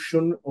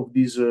evolution of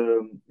these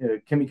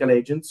chemical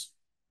agents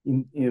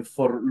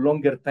for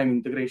longer time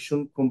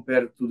integration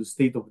compared to the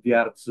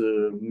state-of-the-art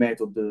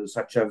method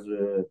such as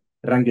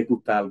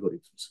Runge-Kutta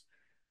algorithms,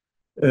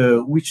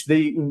 which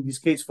in this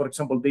case, for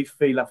example, they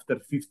fail after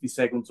 50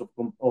 seconds of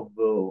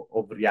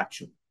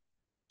reaction.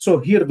 So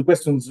here the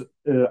questions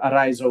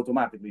arise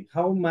automatically.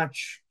 How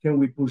much can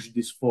we push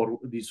this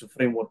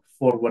framework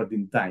forward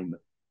in time?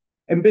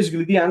 And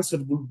basically the answer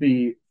would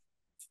be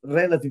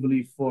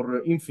relatively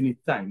for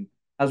infinite time.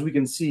 As we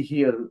can see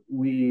here,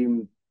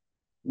 we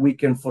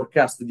can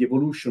forecast the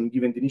evolution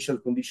given the initial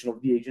condition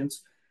of the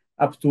agents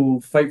up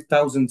to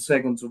 5,000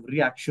 seconds of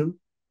reaction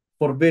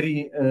for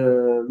very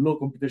low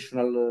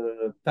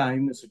computational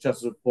time, such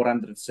as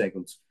 400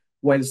 seconds,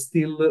 while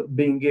still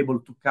being able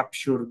to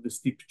capture the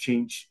steep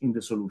change in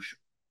the solution.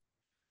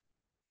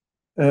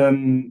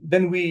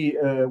 Then we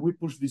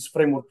push this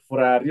framework for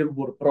a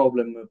real-world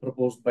problem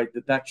proposed by the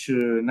Dutch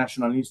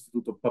National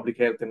Institute of Public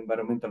Health and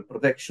Environmental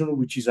Protection,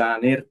 which is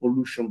an air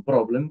pollution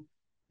problem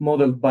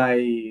modeled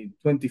by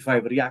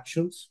 25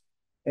 reactions.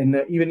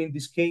 And even in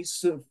this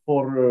case,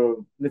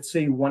 for let's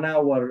say 1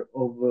 hour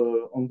of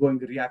ongoing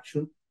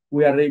reaction,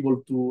 we are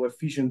able to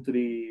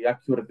efficiently,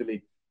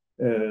 accurately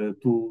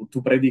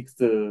to predict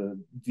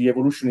the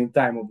evolution in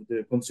time of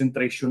the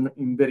concentration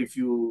in very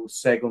few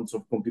seconds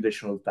of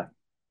computational time.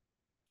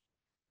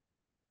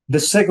 The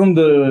second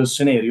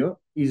scenario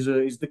is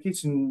the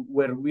case in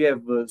where we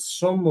have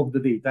some of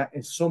the data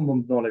and some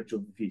of knowledge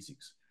of the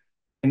physics,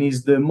 and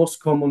is the most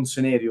common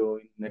scenario,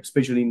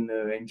 especially in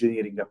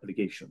engineering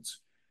applications.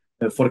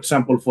 For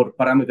example, for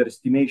parameter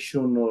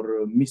estimation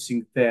or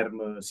missing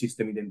term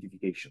system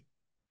identification.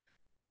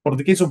 For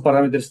the case of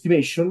parameter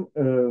estimation,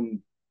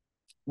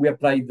 we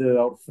applied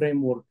our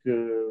framework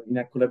in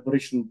a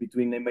collaboration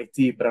between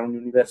MIT, Brown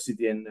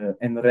University,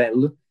 and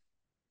REL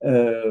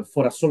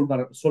for a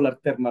solar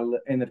thermal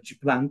energy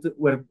plant,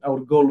 where our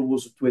goal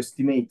was to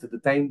estimate the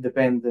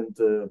time-dependent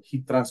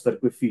heat transfer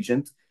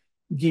coefficient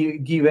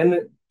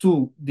given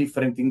two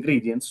different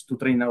ingredients to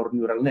train our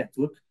neural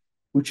network,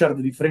 which are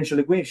the differential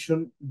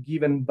equation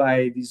given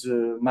by this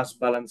mass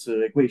balance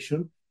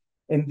equation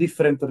and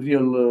different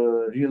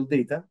real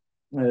data,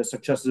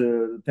 such as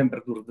the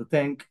temperature of the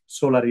tank,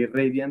 solar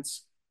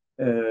irradiance,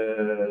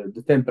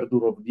 the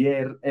temperature of the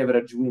air,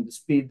 average wind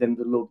speed, and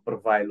the load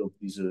profile of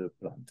this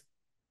plant.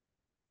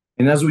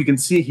 And as we can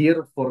see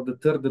here, for the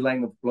third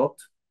line of plot,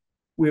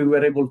 we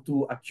were able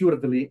to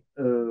accurately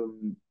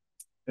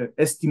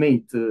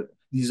estimate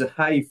this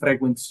high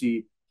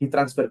frequency heat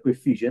transfer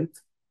coefficient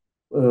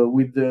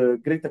with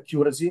great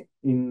accuracy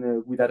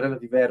with a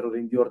relative error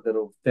in the order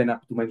of 10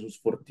 up to minus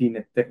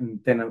 14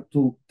 and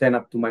 10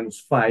 up to minus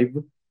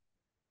 5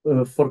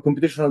 for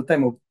computational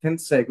time of 10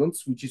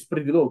 seconds, which is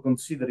pretty low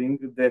considering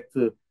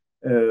that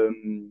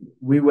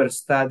we were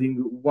studying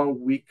 1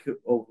 week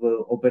of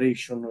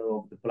operation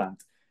of the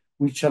plant,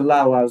 which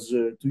allow us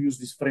to use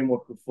this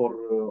framework for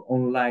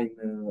online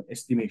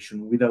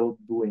estimation without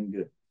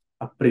doing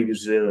a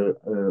previous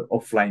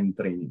offline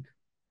training.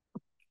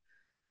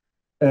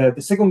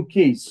 The second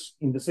case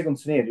in the second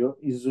scenario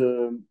is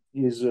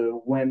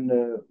when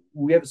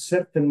we have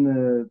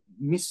certain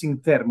missing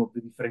term of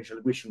the differential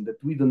equation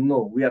that we don't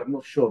know, we are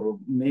not sure, or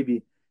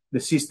maybe the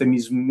system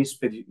is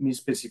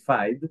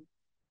misspecified.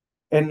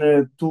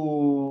 And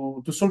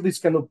to solve these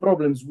kind of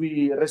problems,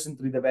 we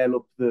recently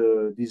developed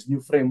this new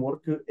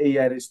framework,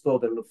 AI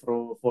Aristotle,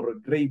 for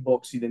gray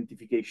box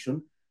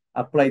identification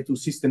applied to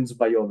systems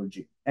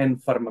biology and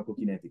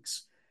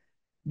pharmacokinetics.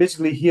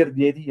 Basically, here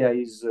the idea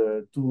is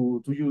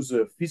to use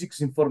a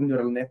physics-informed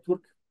neural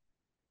network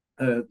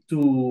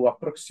to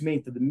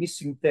approximate the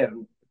missing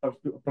term,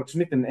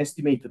 approximate and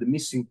estimate the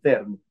missing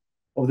term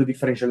of the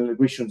differential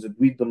equations that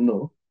we don't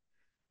know,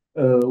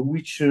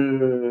 which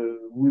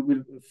we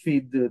will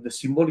feed the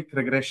symbolic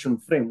regression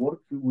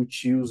framework,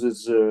 which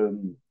uses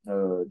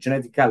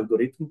genetic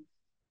algorithm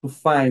to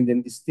find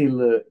and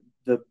distill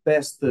the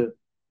best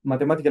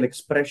mathematical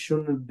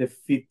expression that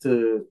fit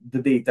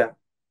the data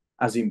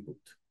as input.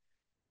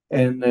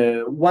 And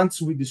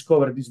once we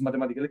discover this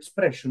mathematical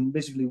expression,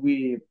 basically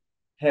we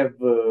have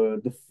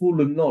the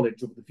full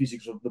knowledge of the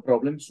physics of the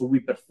problem. So we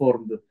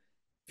performed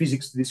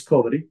physics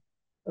discovery,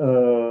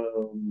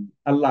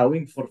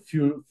 allowing for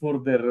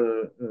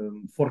further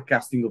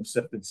forecasting of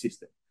certain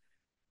systems.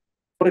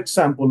 For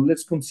example,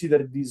 let's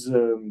consider this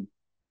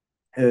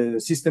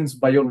systems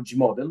biology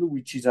model,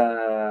 which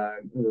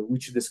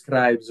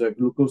describes a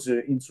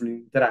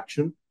glucose-insulin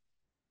interaction.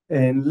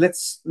 And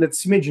let's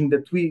imagine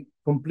that we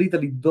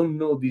completely don't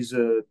know these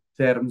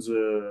terms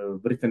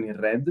written in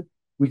red.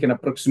 We can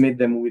approximate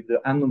them with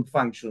the unknown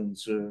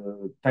functions,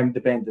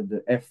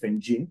 time-dependent f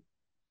and g.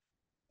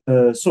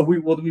 So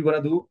what we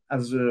want to do,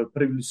 as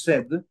previously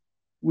said,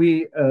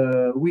 we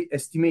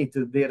estimate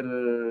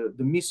the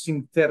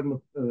missing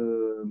term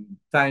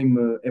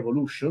time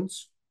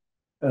evolutions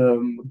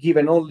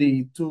given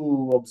only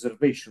two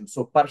observations,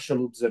 so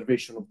partial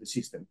observation of the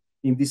system.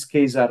 In this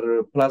case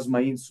are plasma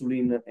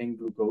insulin and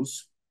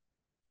glucose.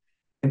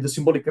 And the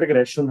symbolic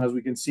regression, as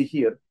we can see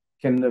here,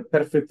 can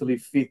perfectly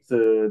fit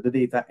the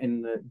data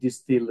and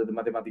distill the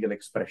mathematical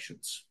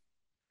expressions.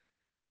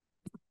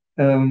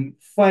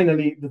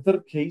 Finally, the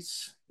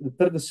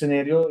third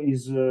scenario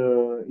is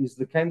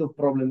the kind of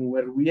problem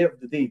where we have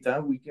the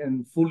data, we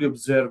can fully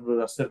observe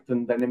a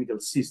certain dynamical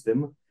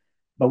system,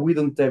 but we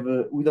don't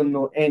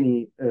know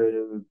any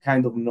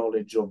kind of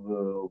knowledge of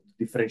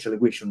differential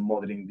equation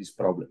modeling this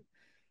problem.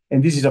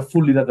 And this is a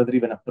fully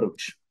data-driven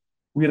approach.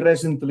 We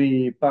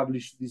recently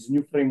published this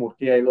new framework,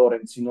 AI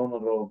Lawrence, in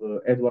honor of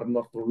Edward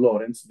Norton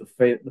Lawrence,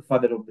 the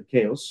father of the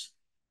chaos.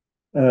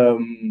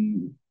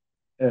 And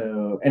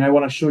I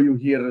want to show you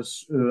here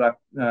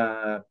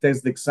a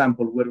test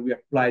example where we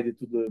applied it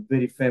to the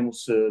very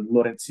famous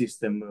Lorentz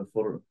system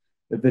for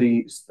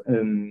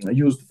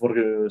used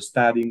for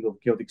studying of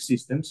chaotic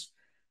systems,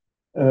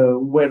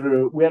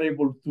 where we are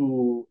able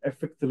to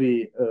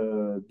effectively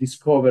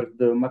discover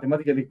the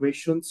mathematical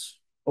equations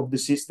of the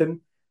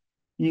system,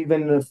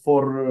 even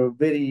for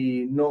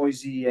very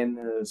noisy and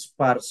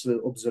sparse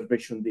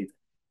observation data.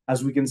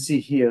 As we can see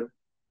here,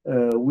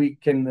 we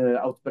can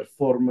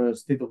outperform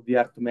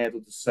state-of-the-art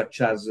methods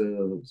such as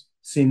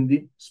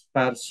SINDI,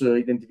 sparse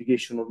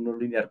identification of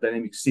nonlinear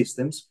dynamic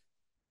systems,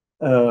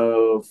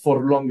 for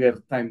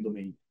longer time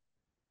domain.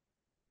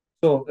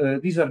 So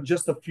these are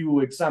just a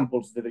few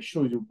examples that I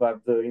showed you,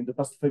 but in the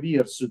past 5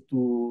 years,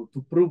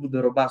 to prove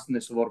the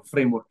robustness of our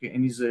framework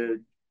and its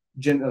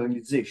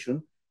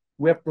generalization,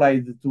 we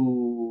applied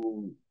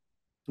to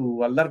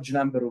a large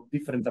number of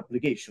different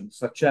applications,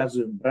 such as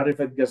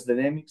rarefied gas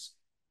dynamics,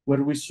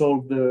 where we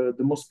solved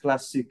the most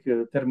classic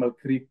thermal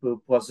creep,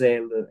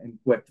 Poiseuille, and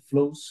wet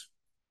flows.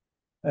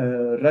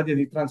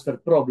 Radiative transfer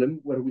problem,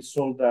 where we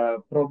solved a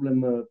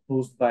problem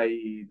posed by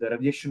the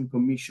Radiation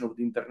Commission of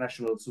the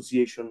International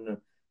Association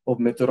of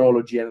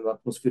Meteorology and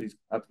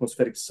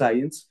Atmospheric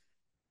Science,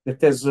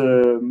 that has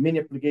many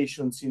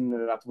applications in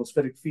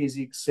atmospheric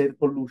physics, air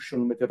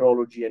pollution,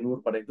 meteorology, and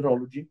urban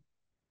hydrology.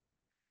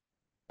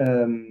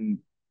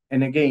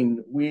 And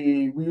again,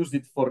 we used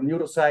it for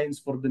neuroscience,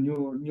 for the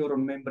new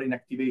neuron membrane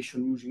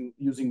activation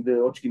using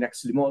the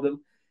Hodgkin-Huxley model,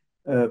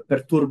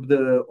 perturbed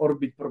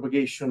orbit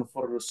propagation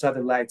for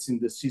satellites in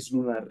the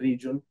cislunar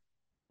region,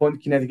 point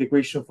kinetic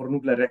equation for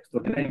nuclear reactor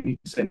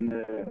dynamics,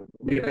 and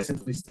we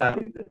recently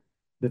studied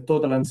the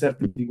total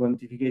uncertainty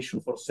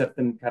quantification for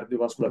certain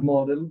cardiovascular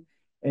model,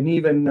 and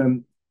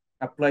even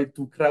applied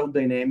to crowd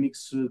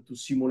dynamics to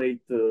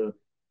simulate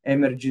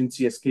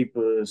emergency escape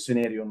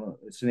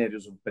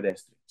scenarios of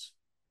pedestrians.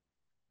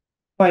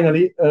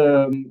 Finally,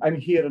 I'm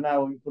here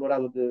now in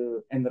Colorado,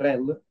 the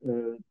NREL,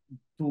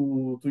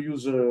 to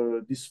use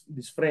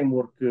this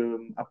framework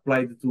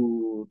applied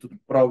to the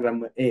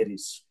program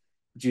ARIS,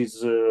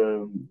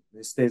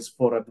 which stands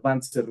for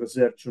Advanced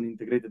Research on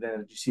Integrated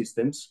Energy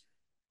Systems,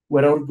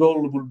 where our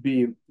goal will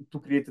be to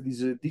create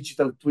this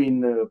digital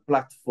twin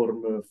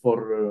platform for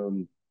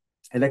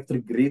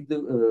electric grid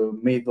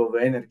made of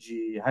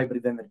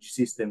hybrid energy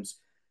systems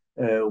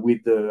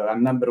with a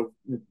number of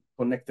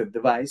connected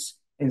devices,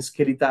 and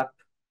scale it up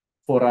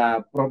for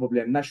probably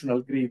a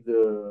national grid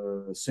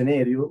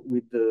scenario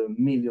with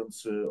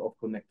millions of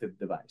connected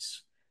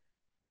devices.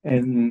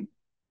 And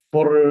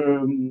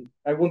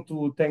I want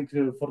to thank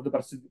for the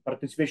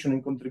participation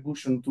and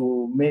contribution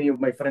to many of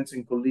my friends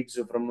and colleagues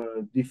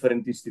from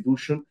different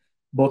institutions,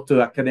 both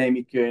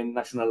academic and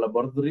national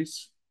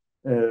laboratories,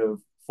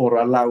 for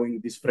allowing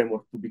this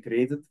framework to be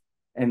created.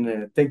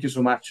 And thank you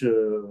so much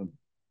to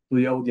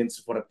the audience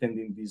for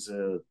attending this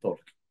talk.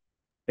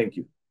 Thank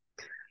you.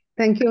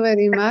 Thank you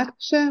very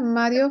much,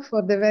 Mario,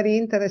 for the very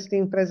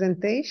interesting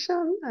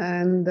presentation.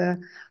 And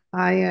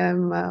I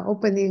am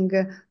opening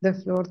the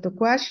floor to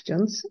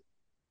questions.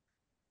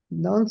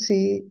 Don't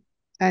see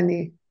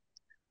any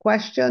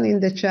question in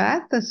the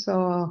chat,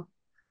 so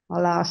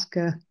I'll ask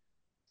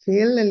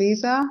Phil,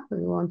 Elisa, do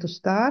you want to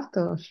start,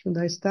 or should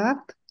I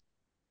start?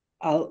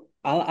 I'll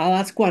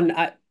ask one.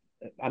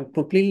 I'm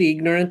completely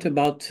ignorant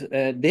about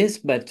this,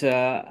 but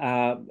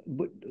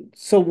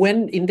so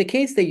when in the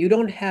case that you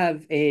don't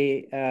have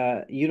you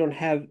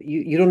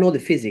don't know the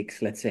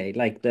physics, let's say,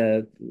 like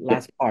the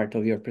last part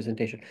of your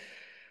presentation,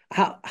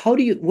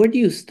 where do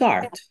you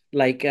start?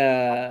 Like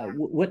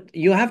what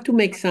you have to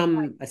make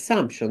some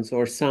assumptions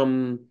or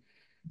some.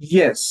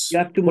 Yes. You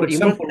have to. For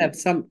example, you must have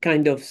some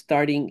kind of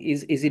starting.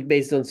 Is it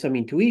based on some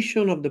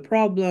intuition of the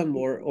problem,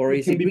 or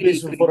is it really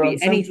based on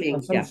anything?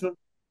 Assumption. Yeah.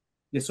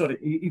 Yeah, sorry,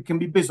 it can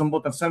be based on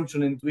both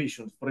assumption and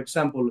intuition. For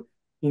example,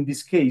 in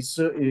this case,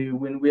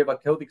 when we have a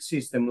chaotic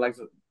system like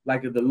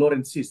the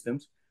Lorentz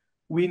systems,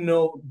 we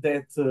know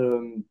that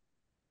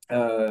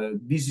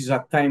this is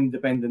a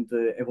time-dependent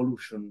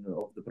evolution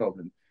of the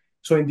problem.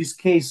 So in this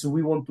case,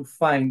 we want to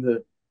find,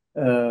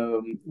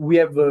 we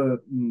have,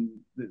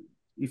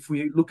 if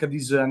we look at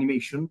this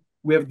animation,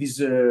 we have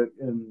these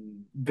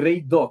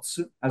gray dots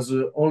as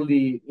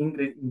only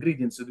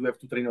ingredients that we have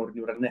to train our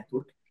neural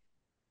network.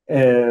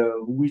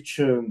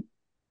 Which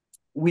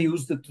we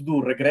used to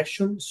do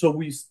regression. So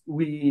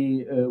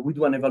we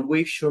do an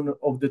evaluation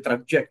of the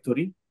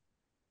trajectory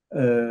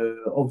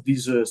of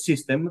this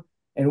system,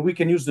 and we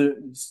can use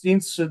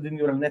since the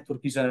neural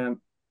network is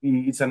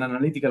it's an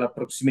analytical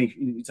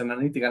approximation, it's an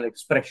analytical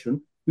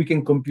expression, we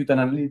can compute an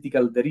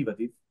analytical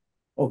derivative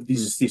of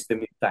this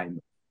system in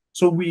time.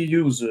 So we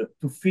use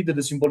to feed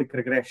the symbolic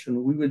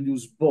regression, we will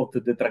use both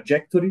the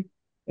trajectory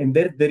and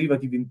their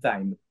derivative in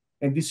time.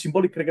 And this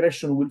symbolic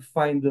regression will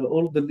find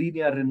all the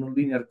linear and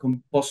nonlinear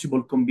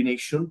possible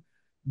combination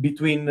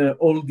between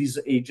all these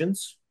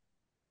agents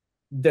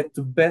that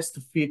best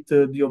fit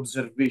the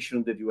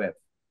observation that you have.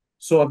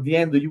 So at the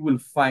end, you will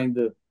find,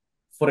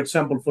 for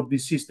example, for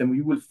this system,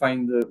 you will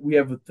find we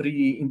have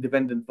 3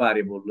 independent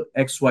variables,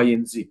 x, y,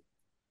 and z.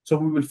 So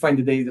we will find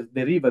the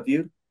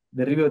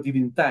derivative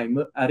in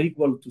time are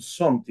equal to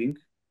something,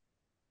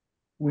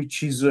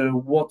 which is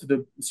what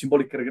the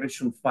symbolic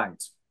regression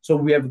finds. So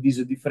we have this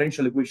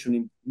differential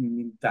equation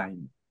in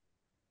time.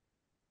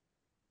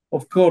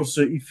 Of course,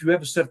 if you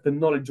have certain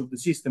knowledge of the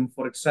system,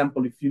 for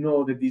example, if you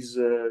know that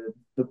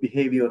the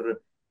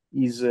behavior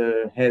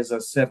has a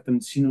certain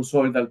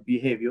sinusoidal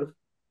behavior,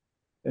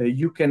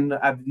 you can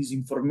add this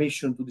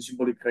information to the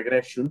symbolic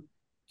regression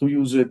to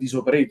use this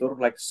operator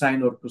like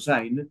sine or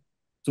cosine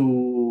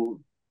to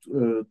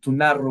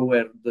narrow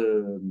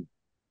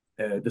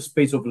the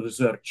space of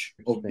research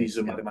of these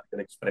mathematical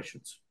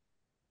expressions.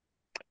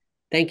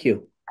 Thank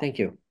you. Thank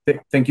you.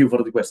 Thank you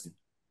for the question.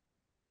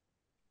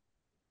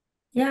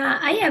 Yeah,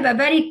 I have a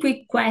very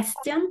quick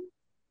question.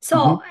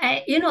 So,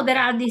 there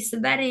are these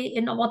very,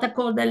 what I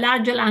call the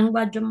large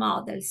language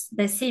models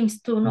that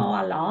seems to know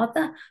a lot.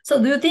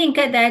 So do you think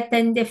that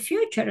in the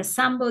future,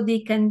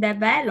 somebody can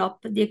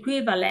develop the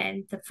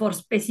equivalent for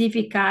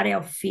specific area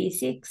of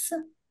physics?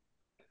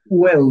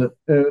 Well,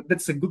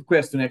 that's a good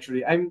question,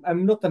 actually.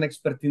 I'm not an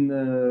expert in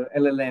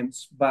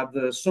LLMs,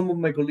 but some of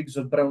my colleagues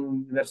at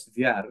Brown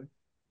University are.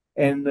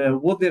 And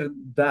what they've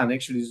done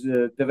actually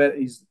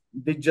is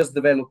they just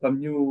developed a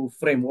new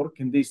framework,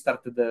 and they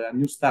started a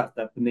new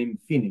startup named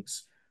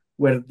Phoenix,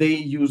 where they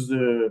use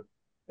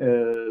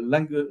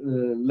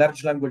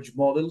large language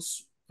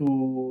models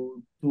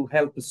to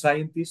help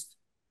scientists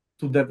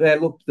to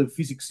develop the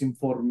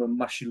physics-informed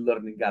machine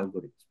learning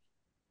algorithm.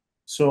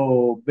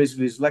 So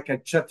basically, it's like a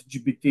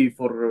ChatGPT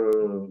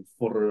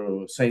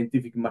for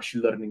scientific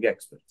machine learning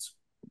experts,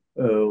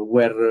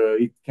 where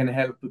it can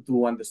help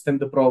to understand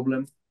the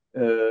problem,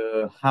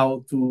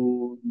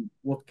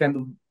 what kind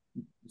of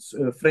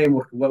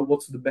framework,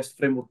 what's the best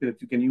framework that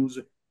you can use,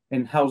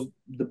 and how's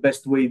the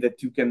best way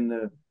that you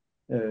can,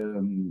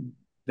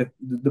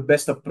 the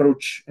best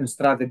approach and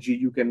strategy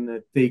you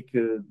can take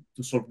to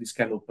solve these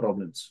kind of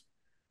problems.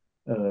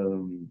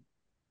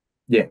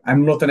 Yeah,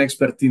 I'm not an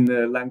expert in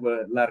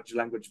large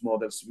language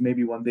models.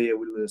 Maybe one day I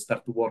will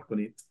start to work on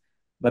it,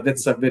 but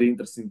that's a very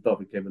interesting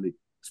topic, I believe,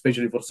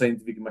 especially for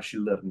scientific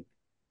machine learning.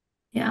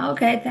 Yeah,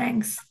 okay,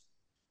 thanks.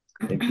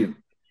 Thank you.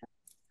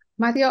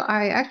 Mario,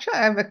 I actually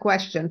have a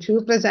question.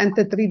 You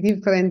presented 3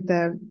 different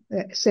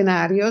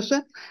scenarios,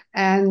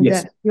 and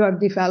you have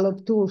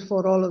developed tools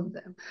for all of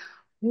them.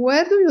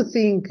 Where do you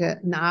think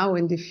now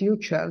in the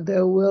future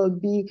there will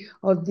be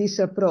of this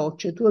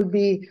approach? It will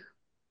be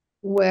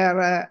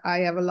where I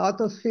have a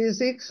lot of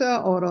physics,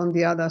 or on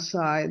the other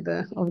side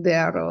of the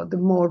arrow, the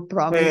more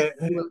promising,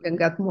 we can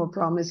get more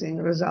promising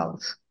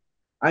results?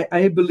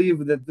 I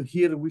believe that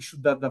here we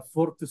should have the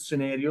 4th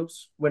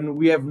scenarios when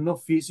we have no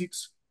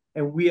physics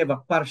and we have a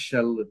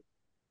partial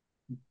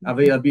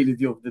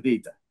availability of the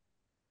data,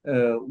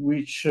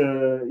 which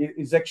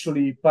is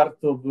actually part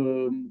of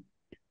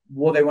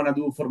what I want to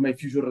do for my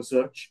future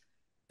research,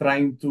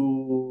 trying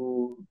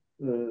to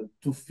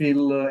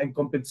fill and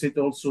compensate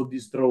also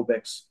these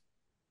drawbacks.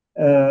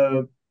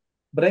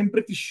 But I'm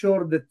pretty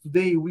sure that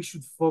today we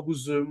should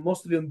focus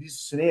mostly on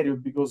this scenario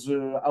because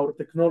our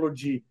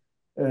technology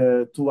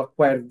to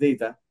acquire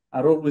data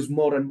are always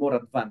more and more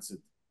advanced.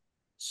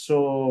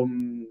 So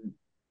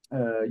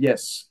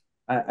yes,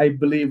 I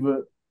believe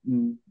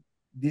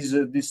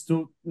these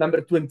two,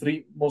 number 2 and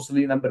 3,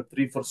 mostly number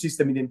 3 for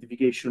system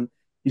identification,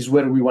 is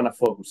where we want to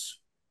focus.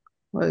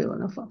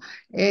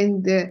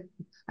 And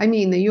I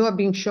mean, you have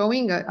been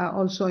showing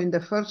also in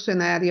the first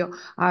scenario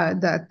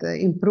that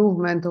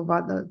improvement of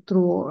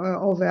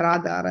over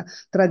other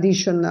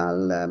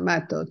traditional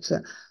methods.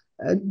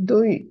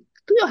 Do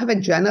you have a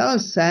general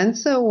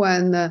sense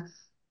when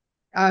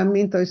I'm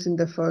interested in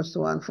the first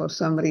one for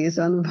some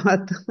reason,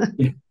 but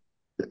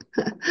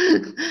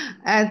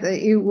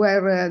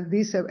where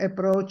this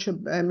approach,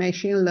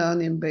 machine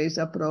learning based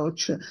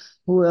approach,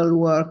 will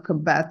work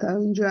better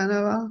in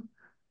general?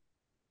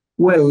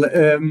 Well,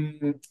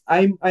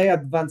 I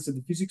advanced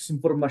physics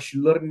for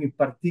machine learning,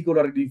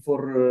 particularly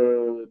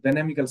for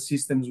dynamical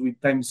systems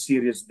with time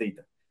series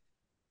data,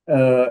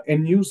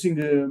 and using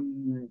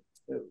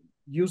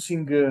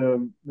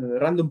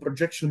random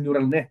projection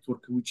neural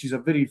network, which is a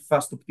very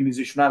fast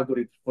optimization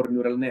algorithm for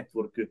neural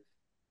network,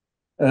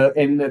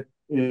 and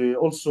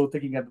also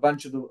taking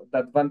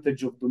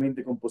advantage of domain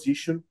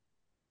decomposition.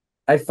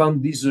 I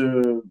found this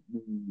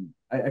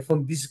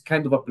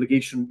kind of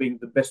application being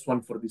the best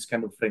one for this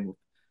kind of framework.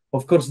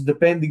 Of course,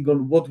 depending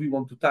on what we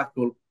want to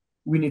tackle,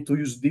 we need to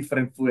use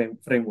different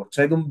frameworks.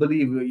 I don't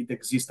believe it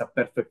exists a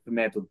perfect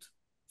method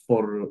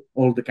for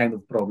all the kind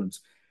of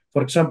problems.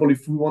 For example,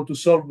 if we want to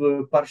solve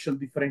a partial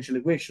differential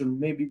equation,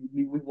 maybe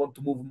we want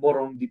to move more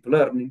on deep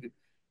learning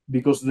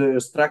because the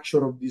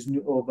structure of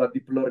a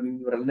deep learning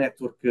neural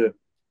network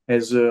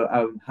has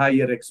a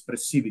higher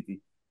expressivity,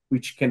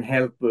 which can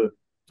help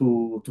to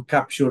to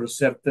capture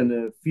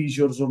certain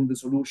features of the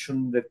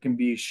solution that can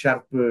be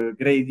sharp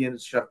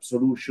gradients, sharp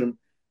solution.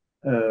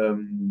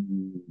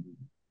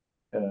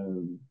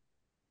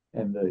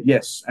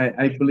 Yes,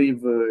 I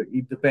believe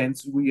it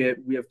depends. We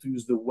have to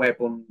use the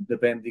weapon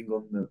depending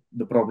on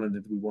the problem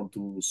that we want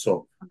to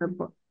solve.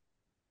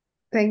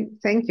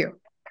 Thank you.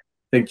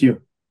 Thank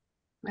you.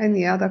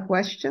 Any other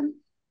question?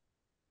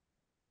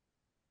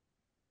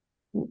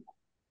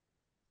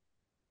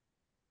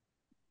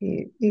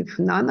 If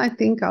none, I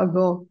think I'll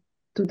go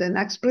to the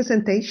next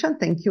presentation.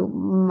 Thank you,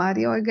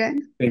 Mario,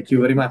 again. Thank you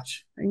very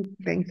much.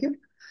 Thank you.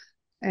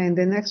 And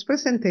the next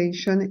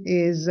presentation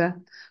is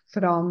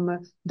from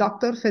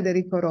Dr.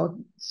 Federico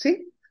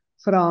Rossi,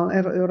 from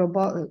a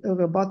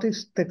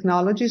robotics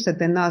technologist at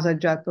the NASA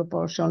Jet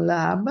Propulsion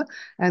Lab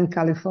and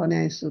California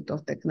Institute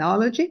of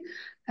Technology.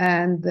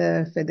 And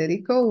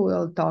Federico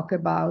will talk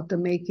about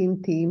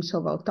making teams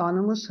of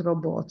autonomous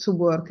robots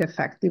work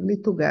effectively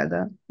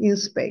together in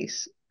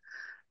space.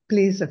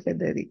 Please,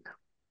 Federico.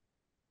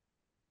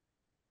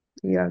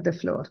 You have the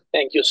floor.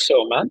 Thank you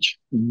so much.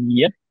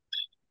 Yep.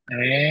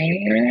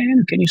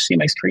 And can you see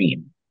my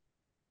screen?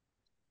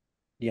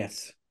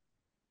 Yes.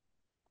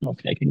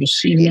 Okay, can you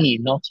see me?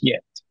 Not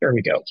yet. There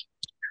we go.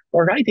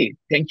 Alrighty,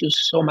 thank you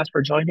so much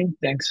for joining.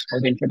 Thanks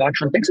for the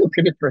introduction. Thanks to the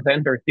previous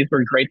presenters. These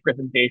were great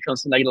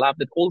presentations, and I love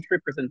that all three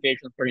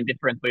presentations were in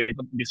different ways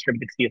of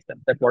distributed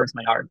systems. That warms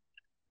my heart.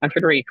 I'm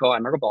Federico.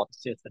 I'm a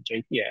roboticist at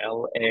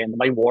JPL, and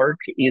my work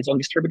is on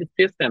distributed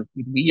systems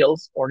with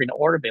wheels or in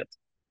orbit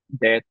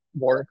that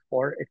work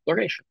for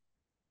exploration.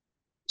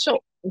 So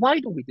why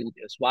do we do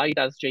this? Why is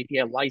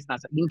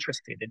NASA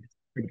interested in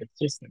distributed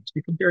systems?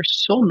 Because there are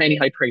so many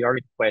high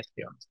priority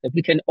questions that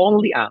we can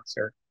only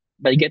answer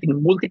by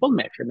getting multiple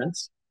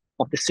measurements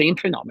of the same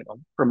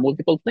phenomenon from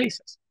multiple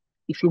places.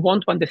 If we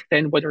want to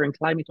understand weather and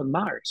climate on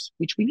Mars,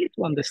 which we need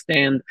to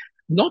understand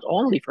not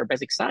only for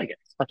basic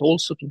science, but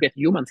also to get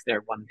humans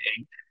there one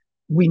day,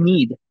 we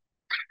need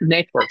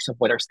networks of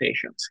weather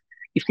stations.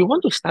 If we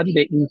want to study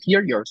the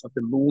interiors of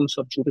the moons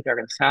of Jupiter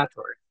and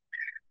Saturn,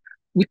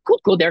 we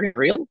could go there in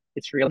real.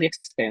 It's really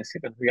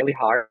expensive and really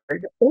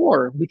hard,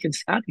 or we can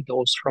study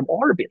those from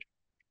orbit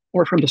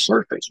or from the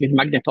surface with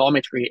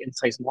magnetometry and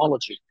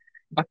seismology.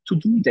 But to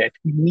do that,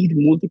 we need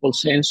multiple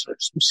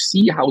sensors to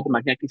see how the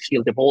magnetic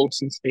field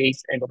evolves in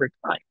space and over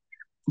time,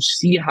 to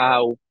see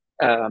how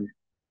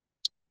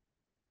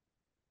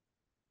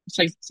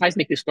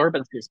seismic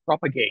disturbances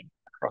propagate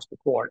across the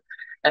core.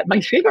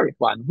 My favorite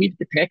one, we've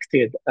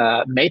detected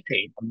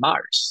methane on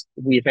Mars.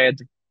 We've had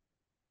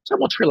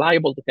somewhat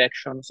reliable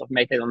detections of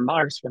methane on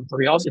Mars from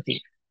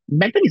Curiosity.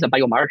 Methane is a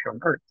biomarker on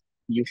Earth.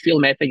 You feel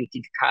methane, you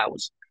think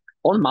cows.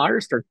 On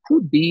Mars, there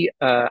could be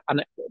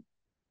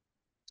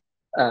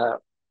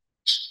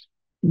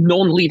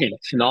non-living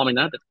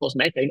phenomena that cause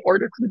methane, or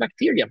there could be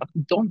bacteria, but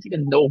we don't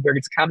even know where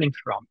it's coming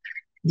from.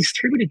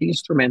 Distributed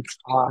instruments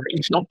are,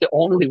 if not the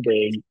only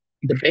way,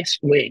 the best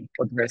way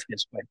to address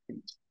these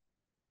questions.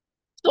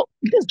 So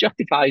this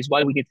justifies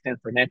why we need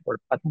sensor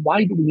network, but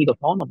why do we need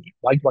autonomy?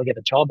 Why do I get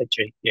a job at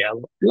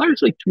JPL?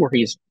 Largely two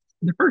reasons.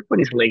 The first one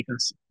is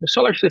latency. The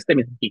solar system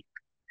is big.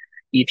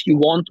 If you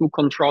want to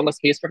control a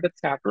spacecraft at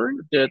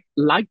Saturn, the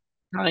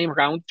lifetime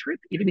round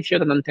trip, even if you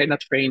had an antenna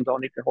trained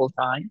on it the whole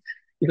time,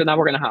 is an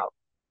hour and a half.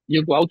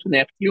 You go out to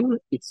Neptune,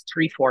 it's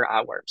 3-4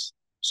 hours.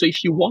 So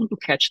if you want to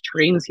catch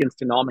transient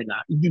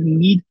phenomena, you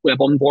need to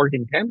have onboard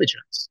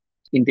intelligence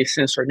in these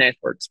sensor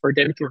networks for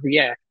them to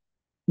react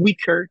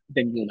quicker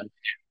than humans.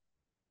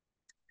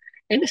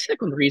 And the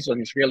second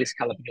reason is really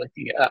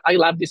scalability. I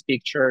love this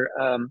picture.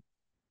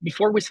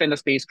 Before we send a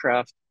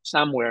spacecraft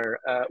somewhere,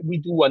 we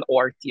do an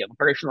ORT, an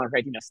operational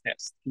readiness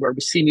test, where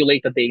we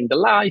simulate a day in the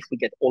life, we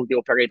get all the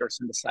operators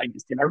and the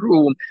scientists in a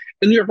room,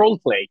 and we role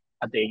play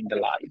a day in the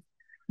life.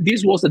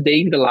 This was a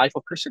day in the life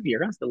of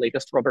Perseverance, the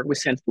latest rover we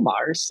sent to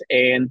Mars,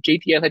 and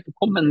JPL had to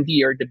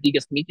commandeer the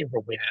biggest meeting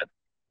room we had.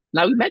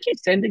 Now imagine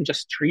sending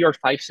just 3 or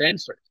 5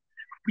 sensors.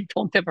 We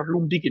don't have a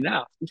room big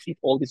enough to fit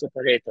all these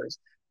operators.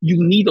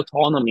 You need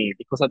autonomy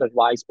because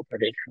otherwise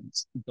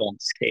operations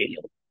don't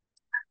scale.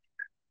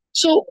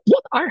 So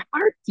what are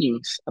hard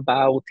things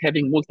about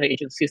having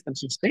multi-agent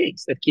systems in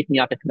space that keep me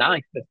up at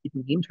night, that keep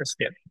me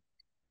interested?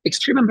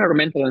 Extreme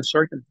environmental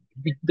uncertainty.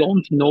 We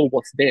don't know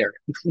what's there.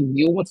 If we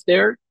knew what's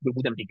there, we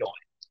wouldn't be going.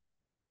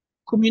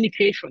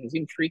 Communication is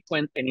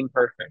infrequent and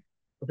imperfect.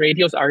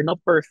 Radios are not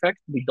perfect.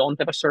 We don't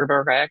have a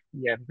server rack.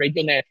 We have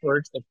radio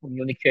networks that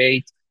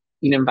communicate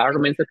in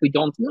environments that we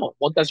don't know.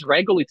 What does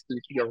regolith do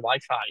to your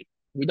Wi-Fi?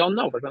 We don't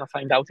know. We're going to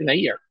find out in a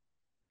year.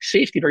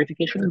 Safety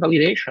verification and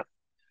validation.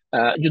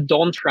 You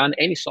don't run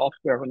any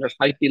software on your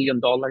 $5 billion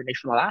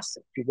national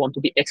asset. You want to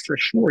be extra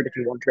sure that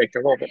you won't break the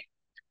robot.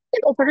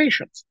 And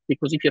operations,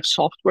 because if you have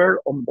software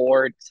on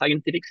board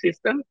scientific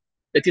system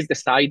that is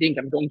deciding,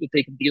 I'm going to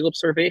take this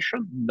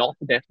observation, not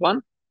that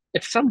one,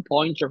 at some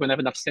point you're going to have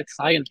an upset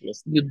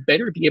scientist. You'd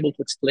better be able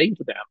to explain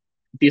to them,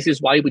 this is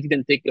why we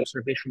didn't take the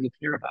observation you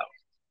care about.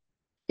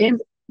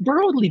 And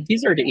broadly,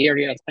 these are the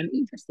areas I'm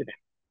interested in.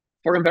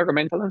 For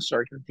environmental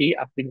uncertainty,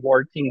 I've been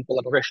working in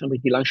collaboration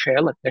with Dylan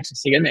Shell at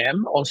Texas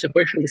A&M on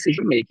sequential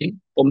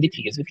decision-making,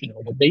 OMDTs, if you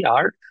know what they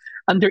are,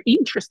 under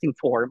interesting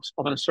forms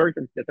of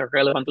uncertainty that are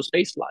relevant to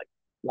spaceflight,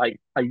 like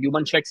a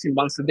human checks in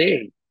once a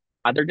day.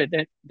 Other than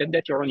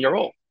that, you're on your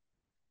own.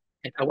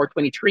 At hour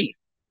 23,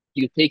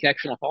 do you take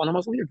action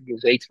autonomously or do you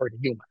wait for the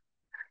human?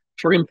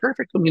 For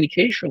imperfect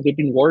communication, we've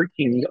been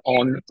working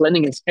on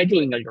planning and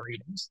scheduling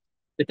algorithms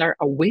that are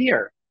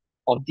aware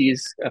of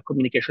this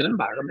communication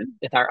environment,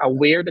 that are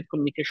aware that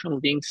communication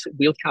links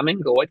will come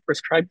and go at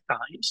prescribed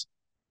times,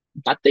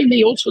 but they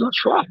may also not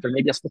show up. There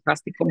may be a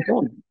stochastic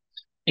component,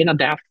 and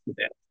adapt to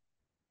that.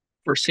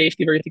 For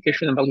safety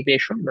verification and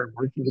validation, we're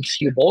working with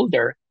CU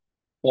Boulder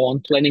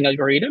on planning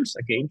algorithms,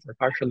 again, for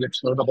partially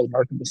observable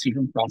market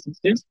decision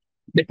processes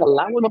that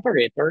allow an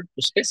operator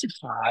to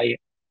specify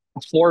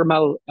a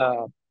formal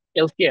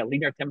LTL,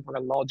 linear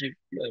temporal logic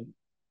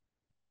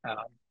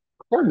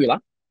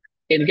formula,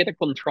 and get a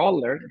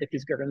controller that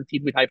is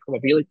guaranteed with high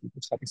probability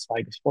to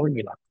satisfy this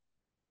formula.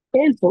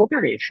 And for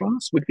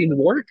operations, we've been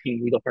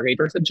working with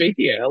operators at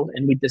JPL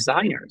and with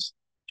designers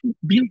to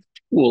build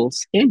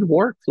tools and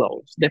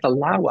workflows that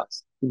allow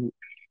us to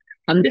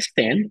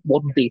understand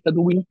what data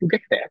do we need to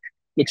get back,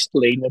 to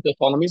explain what the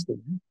autonomy is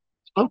doing.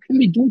 How can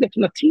we do that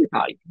in a team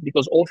type?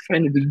 Because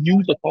often we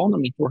use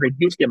autonomy to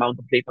reduce the amount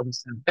of data we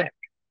send back.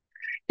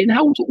 And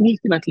how to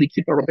ultimately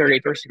keep our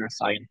operators and our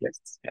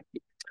scientists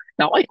happy.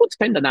 Now, I could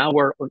spend an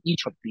hour on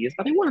each of these,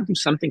 but I want to do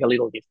something a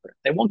little different.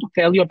 I want to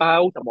tell you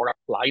about a more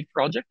applied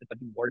project that I've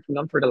been working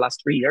on for the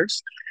last 3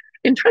 years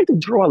and try to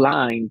draw a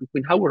line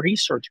between how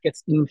research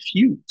gets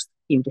infused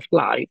into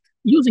flight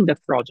using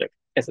that project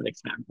as an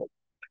example.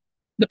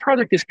 The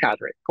project is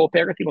CADRE,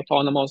 Cooperative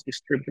Autonomous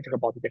Distributed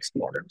Robotic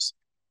Explorers.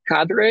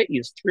 CADRE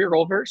is 3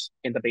 rovers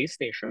and a base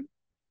station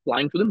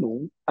flying to the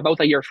moon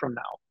about a year from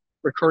now.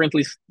 We're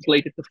currently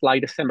slated to fly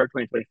December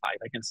 2025.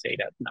 I can say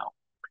that now.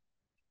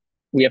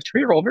 We have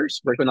 3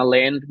 rovers. We're going to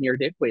land near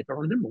the equator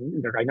on the moon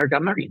in the Reiner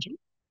Gamma region.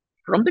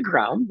 From the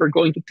ground, we're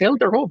going to tell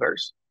the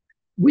rovers,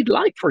 we'd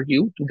like for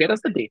you to get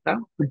us the data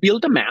to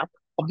build a map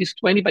of this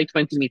 20 by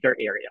 20 meter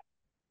area.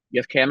 You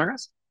have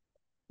cameras,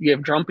 you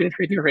have ground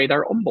penetrating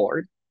radar on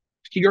board,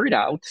 figure it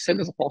out, send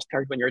us a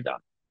postcard when you're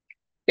done.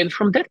 And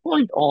from that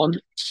point on,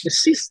 the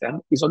system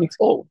is on its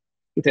own.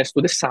 It has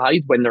to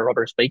decide when the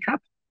rovers wake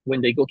up,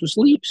 when they go to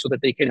sleep, so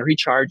that they can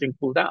recharge and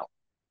cool down.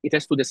 It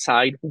has to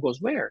decide who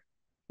goes where.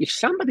 If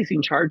somebody's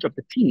in charge of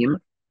the team,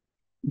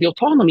 the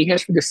autonomy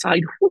has to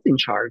decide who's in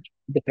charge,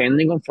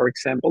 depending on, for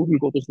example, who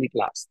go to sleep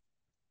last.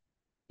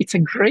 It's a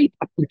great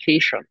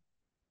application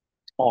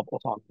of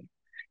autonomy.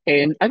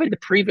 And I've had the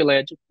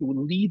privilege to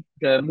lead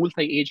the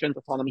multi-agent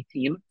autonomy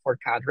team for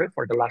CADRE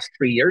for the last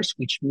 3 years,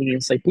 which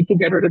means I put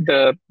together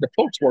the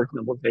folks working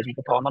on multi-agent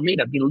autonomy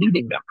that have been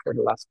leading them for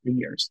the last 3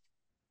 years,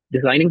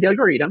 designing the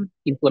algorithm,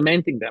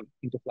 implementing them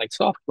into flight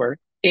software,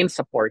 and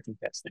supporting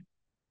testing.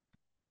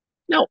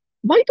 Now,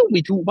 why do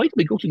we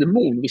go to the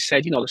moon? We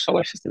said, the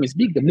solar system is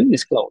big, the moon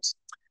is close.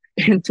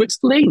 And to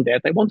explain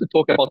that, I want to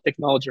talk about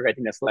technology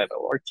readiness level,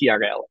 or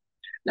TRL.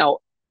 Now,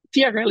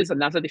 TRL is a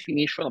NASA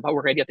definition of how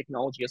ready a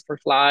technology is for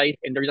flight,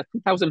 and there is a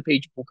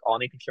 2,000-page book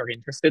on it if you're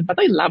interested. But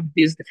I love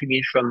this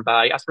definition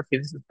by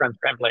astrophysicist Frank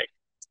Tremblay.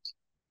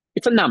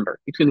 It's a number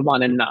between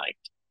 1 and 9.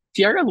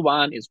 TRL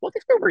 1 is, what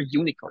if there were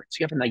unicorns?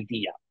 You have an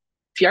idea.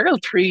 TRL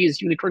 3 is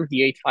unicorn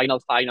V8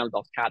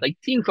 final.CAD. I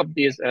think of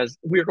this as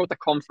we wrote a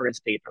conference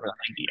paper on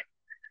an idea.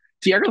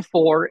 TRL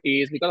 4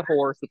 is we got a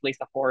horse, we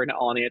placed a horn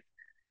on it.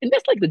 And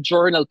that's like the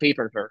journal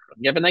paper version.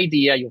 You have an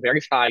idea, you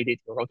verified it,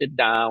 you wrote it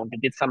down, you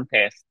did some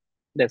tests.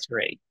 That's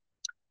great.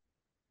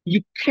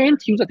 You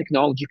can't use a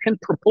technology, you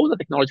can't propose a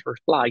technology for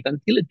flight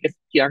until it gets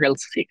TRL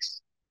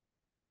 6.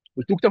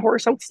 We took the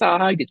horse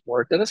outside, it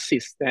worked as a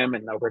system,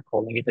 and now we're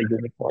calling it a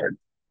unicorn.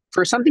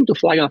 For something to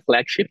fly on a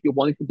flagship, you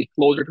want it to be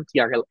closer to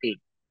TRL 8.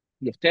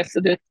 You've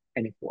tested it,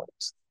 and it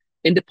works.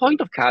 And the point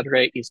of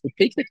CADRE is to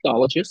take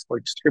technologies for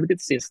distributed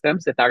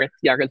systems that are at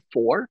TRL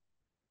 4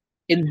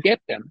 and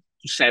get them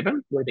to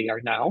 7, where they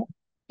are now,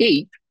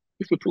 8,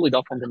 if we pull it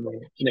off on the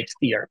moon next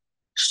year,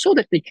 so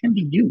that they can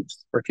be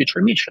used for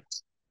future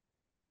missions.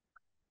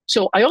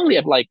 So I only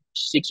have like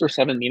 6 or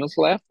 7 minutes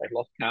left. I've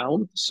lost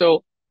count.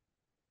 So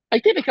I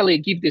typically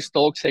give this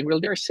talk saying, well,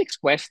 there are 6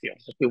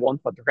 questions that we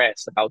want to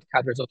address about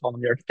CADRE's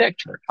autonomy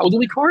architecture. How do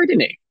we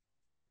coordinate?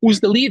 Who's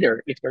the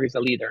leader, if there is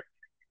a leader?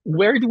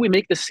 Where do we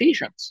make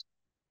decisions?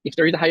 If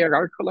there is a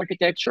hierarchical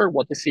architecture,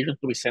 what decisions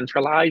do we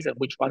centralize and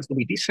which ones do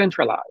we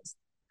decentralize?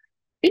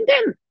 And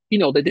then,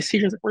 the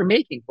decisions that we're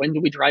making. When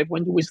do we drive?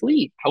 When do we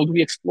sleep? How do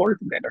we explore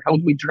together? How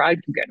do we drive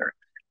together?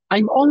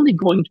 I'm only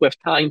going to have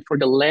time for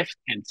the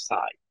left-hand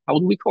side. How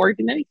do we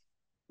coordinate?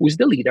 Who's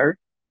the leader?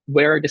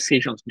 Where are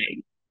decisions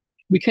made?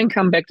 We can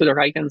come back to the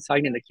right-hand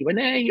side in the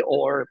Q&A,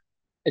 or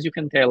as you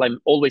can tell, I'm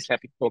always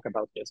happy to talk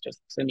about this. Just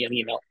send me an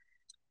email.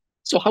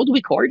 So how do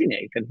we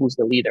coordinate and who's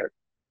the leader?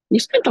 We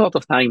spent a lot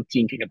of time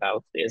thinking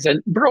about this.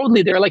 And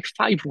broadly, there are like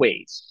 5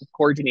 ways of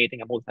coordinating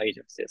a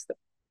multi-agent system.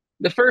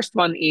 The first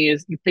one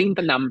is you paint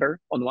a number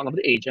on one of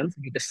the agents,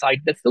 and you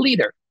decide that's the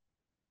leader.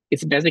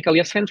 It's basically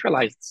a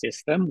centralized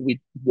system with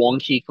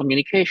wonky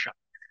communication.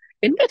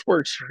 And that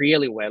works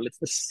really well. It's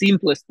the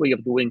simplest way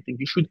of doing things.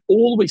 You should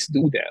always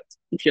do that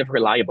if you have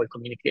reliable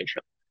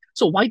communication.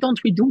 So why don't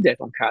we do that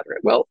on cadre?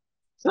 Well,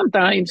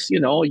 sometimes,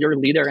 your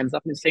leader ends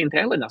up in St.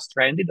 Helena,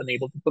 stranded,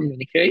 unable to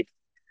communicate,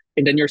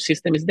 and then your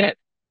system is dead.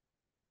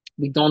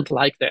 We don't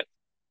like that.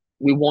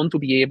 We want to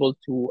be able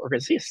to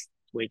resist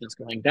to agents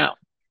going down.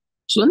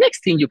 So the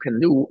next thing you can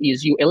do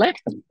is you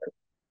elect a leader.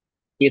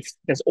 It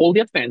has all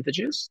the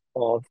advantages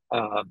of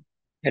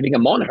having a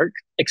monarch,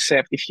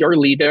 except if your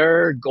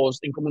leader goes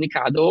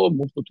incommunicado,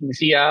 moves to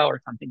Tunisia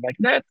or something like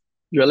that,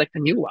 you elect a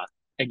new one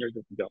and you're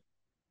good to go.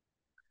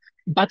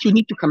 But you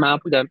need to come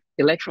up with an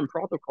election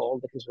protocol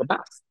that is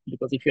robust,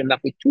 because if you end up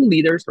with 2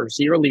 leaders or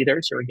 0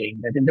 leaders, you're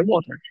getting dead in the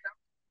water.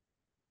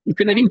 You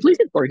can have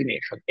implicit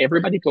coordination.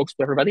 Everybody talks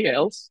to everybody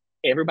else.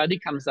 Everybody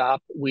comes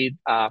up with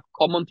a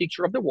common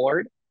picture of the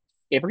world.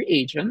 Every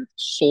agent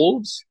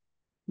solves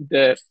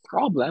the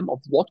problem of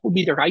what would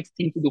be the right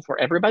thing to do for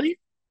everybody,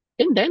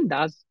 and then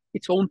does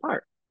its own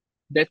part.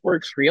 That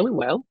works really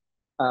well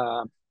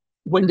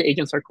when the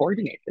agents are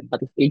coordinated.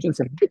 But if agents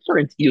have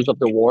different views of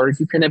the world,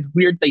 you can have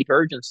weird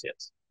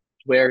divergences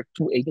where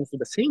 2 agents do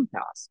the same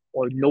task,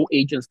 or no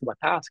agents do a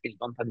task and you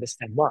don't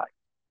understand why.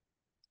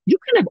 You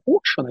can have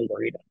auction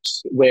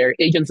algorithms where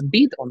agents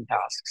bid on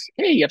tasks.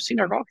 Hey, I've seen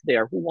a rock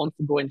there. Who wants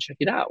to go and check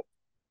it out?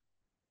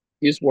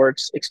 This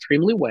works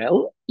extremely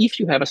well if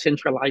you have a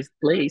centralized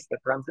place that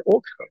runs the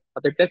auction.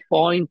 But at that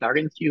point,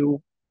 aren't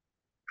you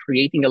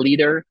creating a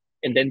leader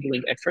and then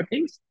doing extra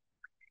things?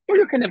 Or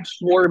you can have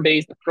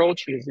swarm-based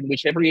approaches in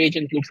which every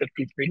agent looks at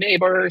 2, 3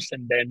 neighbors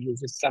and then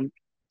uses some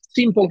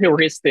simple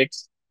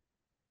heuristics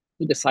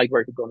to decide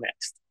where to go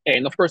next.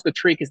 And of course, the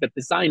trick is that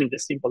designing the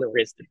simple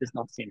heuristic is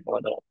not simple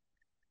at all.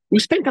 We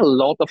spent a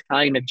lot of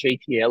time at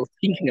JTL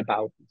thinking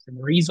about this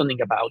and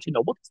reasoning about,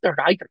 what is the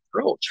right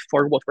approach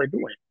for what we're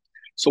doing.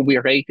 So we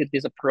rated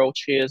these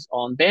approaches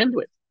on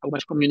bandwidth. How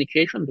much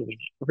communication do we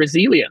need?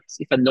 Resilience.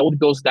 If a node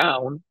goes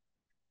down,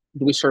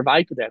 do we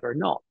survive to that or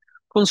not?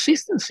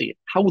 Consistency.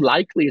 How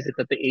likely is it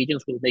that the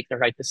agents will make the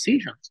right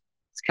decisions?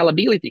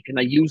 Scalability. Can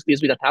I use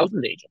this with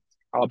 1,000 agents?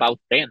 How about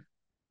 10?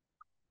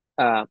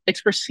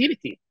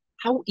 Expressivity.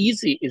 How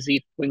easy is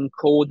it to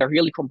encode a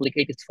really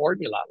complicated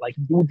formula? Like,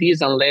 do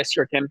this unless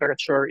your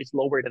temperature is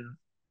lower than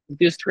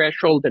this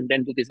threshold, and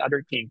then do this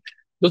other thing.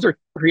 Those are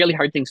really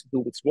hard things to do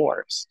with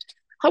swarms.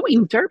 How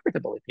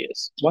interpretable it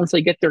is. Once I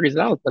get the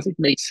result, does it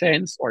make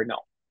sense or no?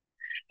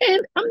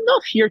 And I'm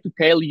not here to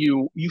tell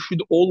you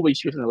should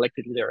always use an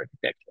elected leader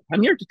architecture.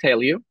 I'm here to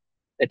tell you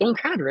that on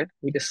cadre,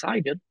 we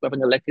decided to have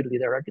an elected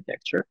leader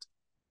architecture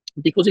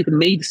because it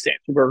made sense.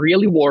 We were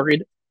really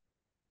worried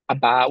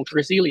about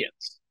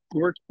resilience.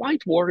 We were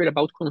quite worried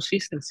about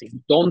consistency. We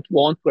don't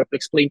want to have to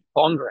explain to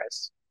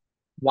Congress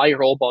why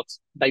robots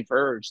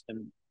diverged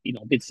and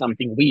did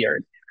something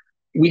weird.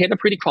 We had a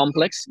pretty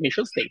complex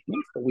mission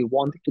statement, so we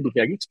wanted to be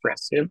very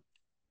expressive.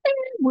 And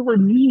we were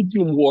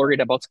medium worried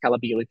about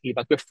scalability,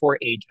 but we're 4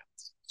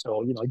 agents.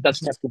 So, it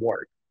doesn't have to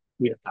work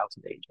with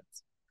 1,000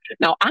 agents.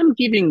 Now, I'm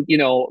giving,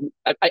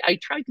 I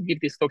try to give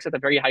these talks at a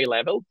very high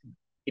level to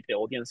keep the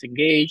audience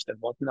engaged and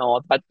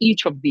whatnot, but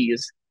each of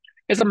these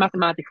is a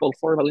mathematical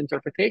formal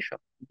interpretation.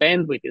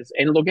 Bandwidth is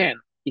n log n.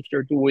 If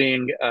you're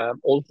doing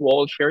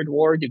all-to-all shared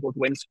word, you go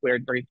to n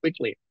squared very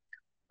quickly.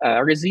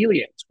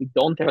 Resilience. We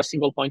don't have a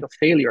single point of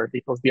failure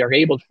because we are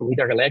able to, with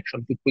our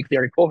election, to quickly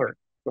recover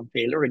from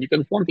failure, and you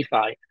can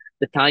quantify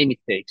the time it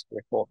takes to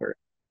recover.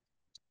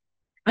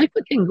 I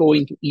can go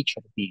into each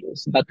of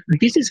these, but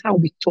this is how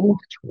we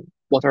talked through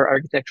what our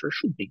architecture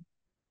should be.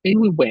 And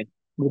we went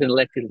with an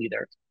elected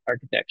leader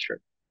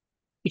architecture.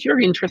 If you're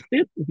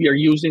interested, we are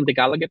using the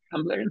Gallagher,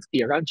 Tumbler, and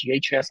Stira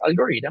GHS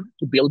algorithm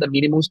to build a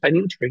minimum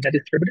spanning tree in a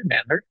distributed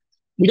manner.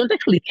 We don't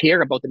actually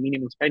care about the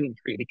minimum spanning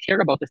tree. We care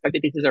about the fact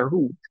that it is a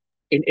root,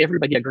 and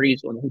everybody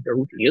agrees on who the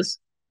root is.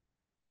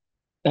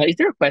 Is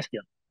there a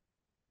question?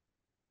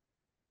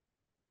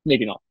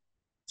 Maybe not.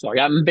 Sorry,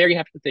 I'm very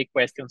happy to take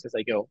questions as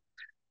I go.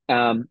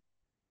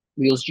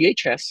 We use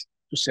GHS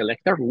to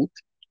select a root.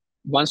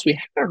 Once we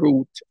have a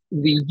root,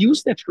 we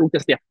use that root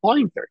as the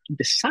pointer to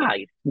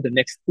decide who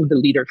the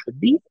leader should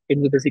be and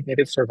who the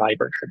designated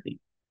survivor should be.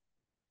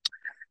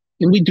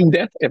 And we do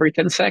that every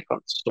 10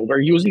 seconds. So we're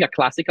using a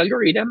classic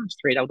algorithm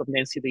straight out of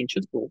Nancy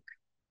Lynch's book.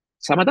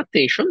 Some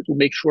adaptation to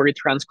make sure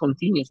it runs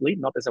continuously,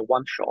 not as a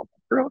one-shot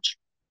approach.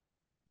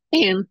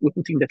 And we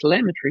put in the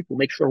telemetry to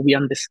make sure we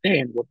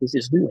understand what this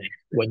is doing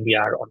when we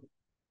are on it.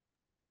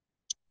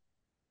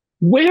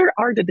 Where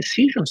are the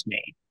decisions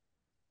made?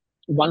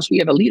 Once we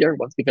have a leader,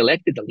 once we've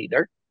elected a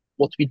leader,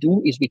 what we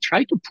do is we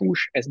try to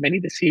push as many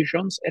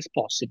decisions as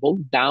possible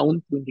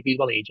down to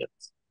individual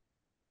agents.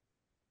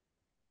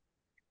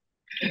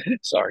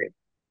 Sorry,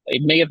 I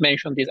may have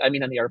mentioned this. I'm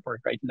in an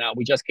airport right now.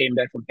 We just came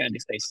back from Kennedy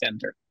Space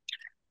Center.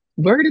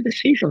 Where are the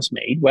decisions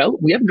made? Well,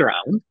 we have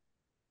ground.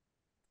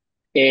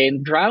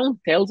 And ground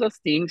tells us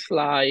things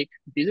like,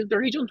 this is the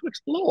region to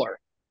explore.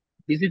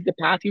 This is the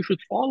path you should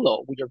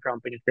follow with your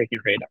ground penetrating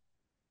radar.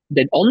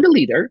 Then on the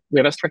leader, we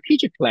have a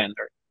strategic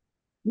planner.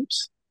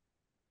 Oops.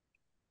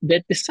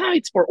 that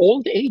decides for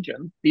all the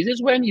agents, this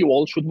is when you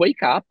all should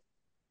wake up.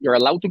 You're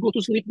allowed to go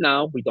to sleep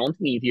now. We don't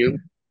need you.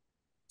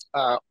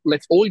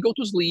 Let's all go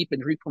to sleep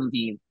and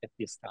reconvene at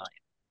this time.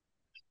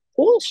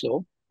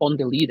 Also, on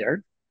the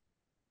leader,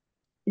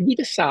 we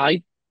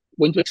decide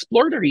when to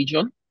explore the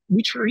region,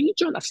 which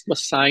region is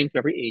assigned to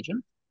every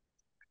agent,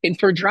 and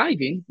for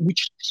driving,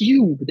 which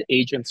tube the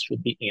agents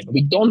should be in.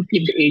 We don't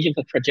give the agents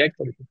a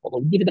trajectory to follow.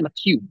 We give them a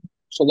tube.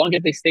 So long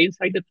as they stay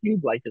inside the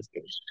tube, life is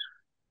good.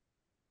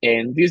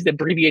 And this is the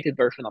abbreviated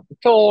version of the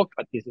talk,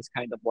 but this is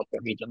kind of what the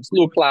regions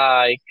look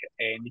like.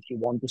 And if you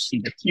want to see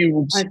the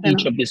tubes,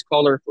 each of these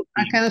colorful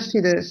I cannot see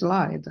the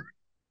slide.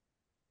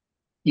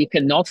 You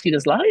cannot see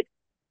the slide?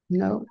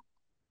 No.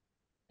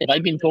 Have I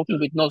been talking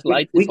with no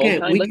slide We this whole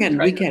can, time?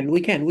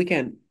 we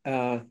can.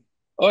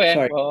 Okay,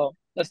 Sorry. well,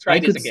 let's try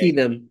this again. See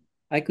them.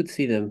 I could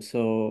see them,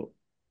 so...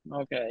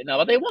 Okay, no,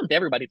 but they want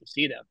everybody to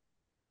see them.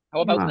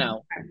 How about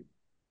now?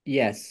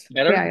 Yes.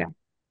 Better? Yeah.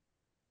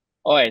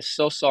 Oh, I'm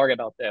so sorry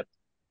about that.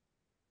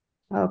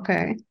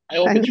 Okay. I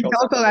hope And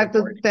also I have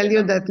to tell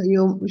you that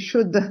you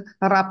should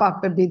wrap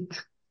up a bit.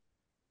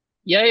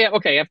 Yeah,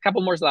 okay, I have a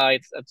couple more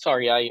slides.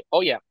 Sorry,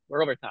 oh yeah,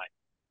 we're over time.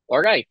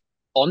 All right,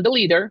 on the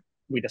leader,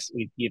 we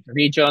give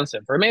regions,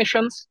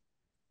 informations.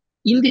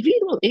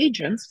 Individual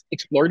agents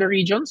explore the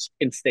regions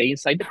and stay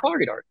inside the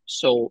corridor.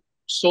 So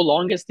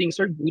long as things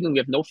are good and we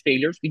have no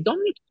failures, we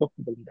don't need to talk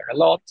to the leader a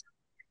lot.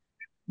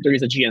 There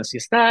is a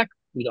GNC stack.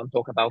 We don't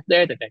talk about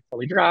that. It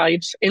actually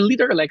drives. And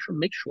leader election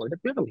makes sure that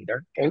we have a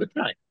leader all the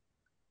time.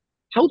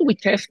 How do we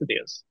test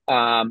this?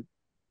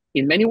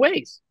 In many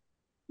ways.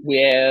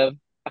 We have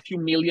a few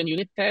million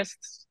unit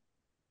tests.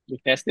 We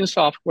test in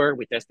software.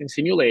 We test in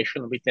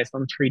simulation. We test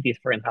on 3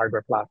 different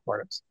hardware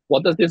platforms.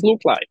 What does this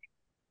look like?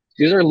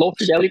 These are low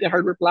fidelity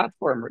hardware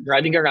platform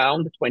driving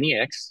around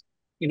 20x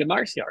in the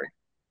Mars yard.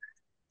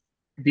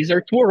 These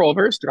are 2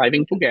 rovers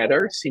driving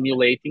together,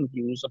 simulating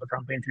views of a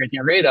ground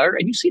penetrating radar.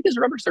 And you see these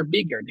rovers are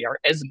bigger. They are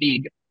as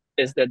big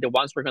as the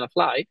ones we're going to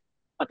fly,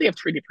 but they have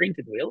 3D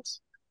printed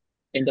wheels.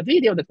 And the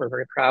video that we're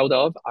very proud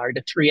of are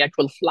the 3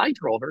 actual flight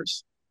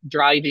rovers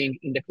driving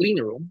in the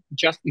clean room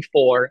just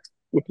before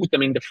we put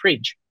them in the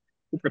fridge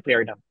to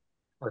prepare them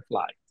for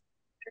flight.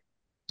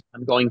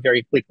 I'm going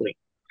very quickly.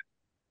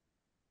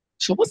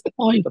 So what's the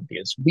point of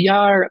this? We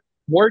are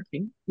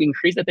working to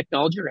increase the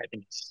technology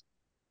readiness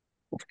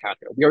of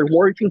Cadre. We are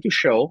working to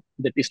show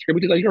that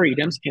distributed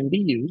algorithms can be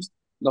used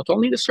not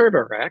only in the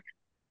server rack,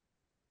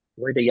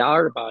 where they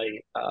are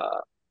by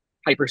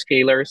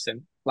hyperscalers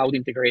and cloud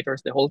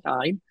integrators the whole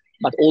time,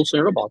 but also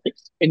in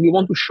robotics. And we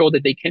want to show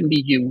that they can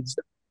be used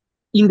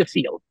in the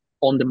field,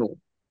 on the moon,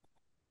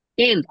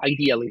 and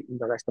ideally in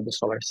the rest of the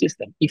solar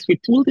system. If we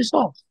pull this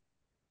off,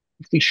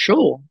 if we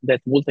show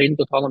that multi-agent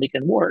autonomy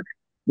can work,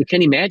 we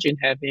can imagine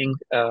having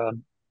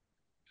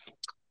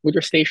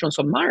weather stations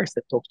on Mars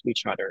that talk to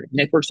each other,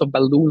 networks of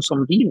balloons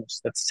on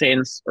Venus that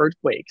sense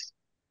earthquakes,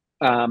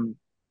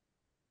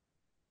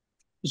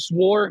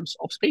 swarms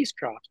of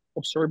spacecraft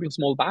observing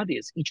small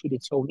bodies, each with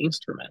its own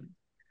instrument.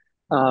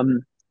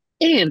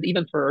 And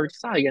even for Earth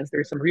science,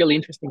 there's some really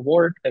interesting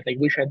work that I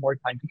wish I had more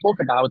time to talk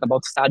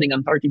about studying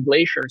Antarctic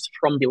glaciers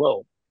from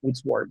below with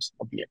swarms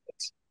of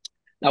vehicles.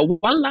 Now,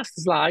 one last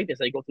slide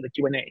as I go to the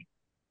Q&A.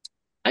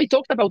 I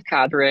talked about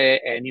Cadre,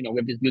 and we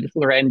have these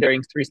beautiful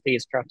renderings, 3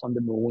 spacecraft on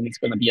the moon. It's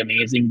going to be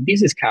amazing.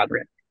 This is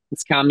Cadre.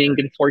 It's coming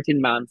in 14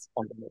 months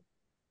on the moon.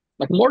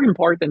 But more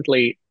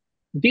importantly,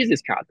 this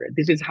is Cadre.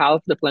 This is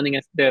half the planning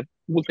as the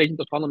multi-agent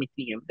autonomy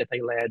team that I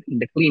led in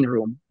the clean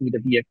room with the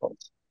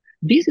vehicles.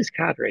 This is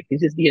Cadre.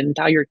 This is the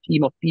entire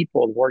team of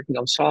people working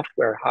on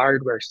software,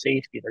 hardware,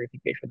 safety,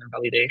 verification, and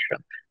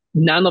validation.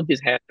 None of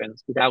this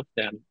happens without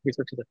them.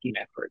 Research is a team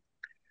effort.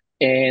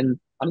 And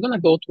I'm going to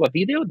go to a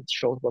video that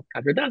shows what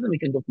Cadre does, and we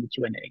can go to the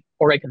Q&A,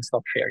 or I can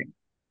stop sharing.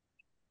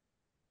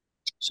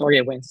 Sorry,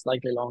 I went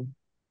slightly long.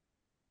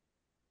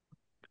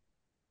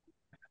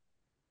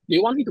 Do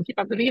you want me to keep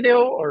up the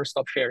video or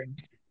stop sharing?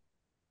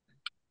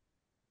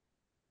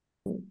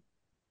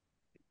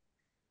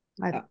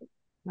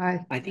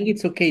 I think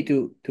it's okay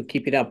to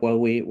keep it up while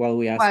we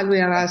ask. While we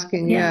are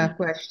asking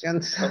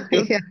questions.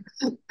 Yeah.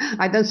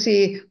 I don't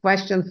see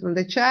questions from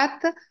the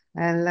chat,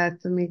 and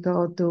let me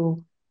go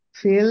to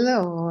Phil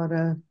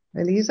or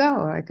Elisa,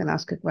 or I can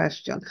ask a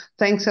question.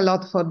 Thanks a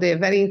lot for the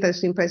very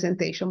interesting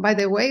presentation. By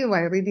the way,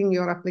 while reading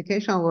your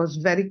application, I was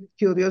very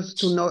curious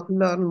to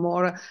learn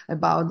more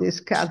about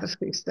this CAD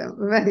system.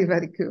 Very,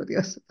 very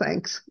curious.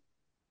 Thanks.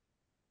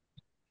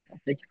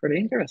 Thank you for the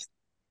interest.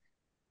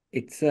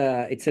 It's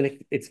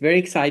very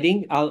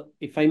exciting.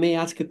 If I may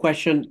ask a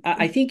question,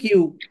 I think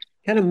you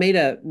kind of made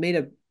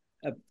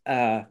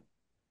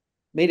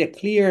a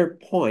clear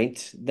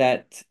point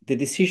that the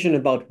decision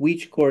about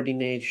which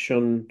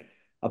coordination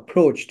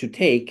approach to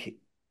take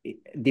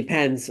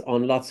depends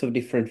on lots of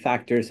different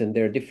factors, and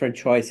there are different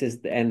choices,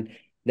 and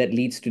that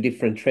leads to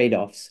different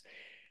trade-offs.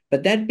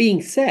 But that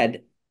being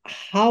said,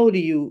 how do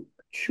you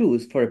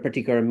choose for a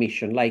particular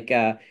mission? Like,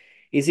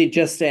 is it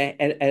just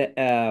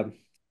a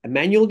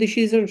manual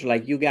decision?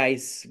 Like you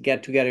guys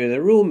get together in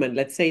a room, and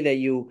let's say that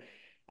you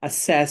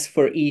assess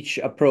for each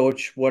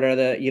approach what are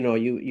the,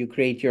 you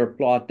create your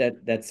plot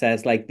that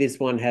says like this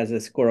one has a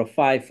score of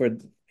 5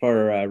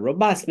 for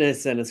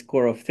robustness and a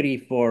score of 3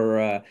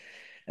 for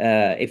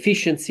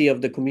efficiency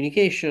of the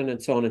communication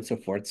and so on and so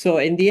forth. So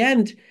in the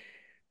end,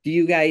 do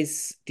you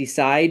guys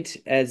decide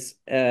as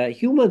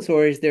humans,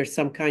 or is there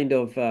some kind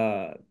of,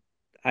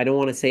 I don't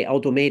want to say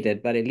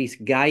automated, but at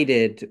least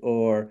guided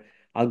or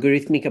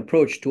algorithmic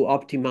approach to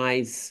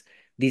optimize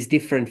these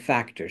different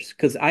factors?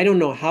 Because I don't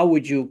know, how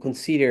would you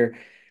consider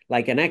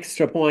like an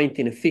extra point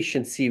in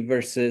efficiency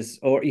versus,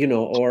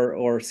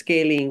 or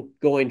scaling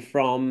going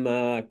from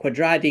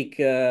quadratic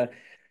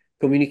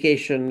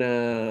communication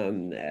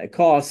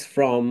costs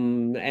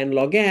from n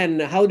log n?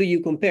 How do you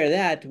compare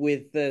that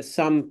with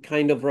some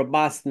kind of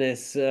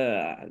robustness,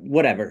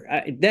 whatever?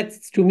 That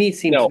to me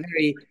seems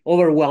very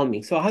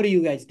overwhelming. So how do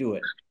you guys do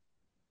it?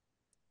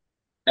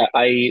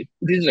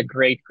 This is a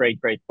great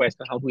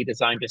question. How do we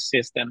design the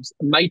systems?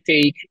 My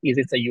take is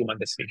it's a human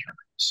decision.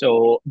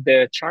 So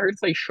the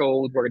charts I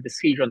showed were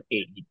decision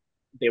aid.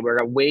 They were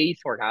a way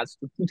for us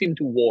to put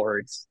into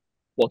words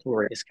what we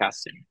were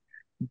discussing.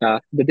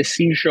 But the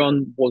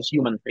decision was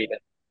human driven.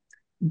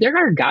 There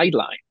are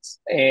guidelines,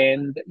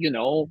 and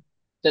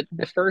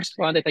the first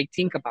one that I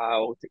think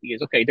about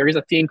is, okay, there is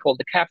a thing called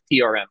the CAP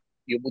theorem.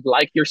 You would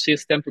like your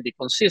system to be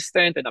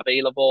consistent and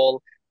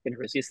available and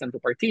resistant to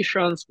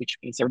partitions, which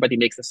means everybody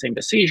makes the same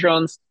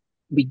decisions.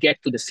 We get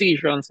to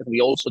decisions, and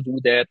we also do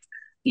that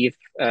if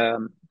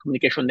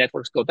communication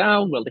networks go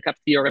down. Well, the CAP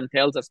theorem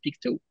tells us pick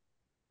 2.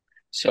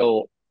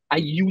 So I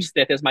use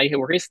that as my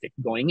heuristic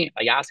going in.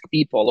 I ask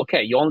people,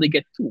 okay, you only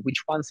get 2.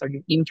 Which ones are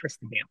you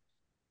interested in?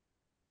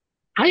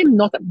 I'm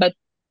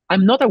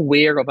not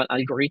aware of an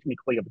algorithmic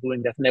way of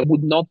doing that, and I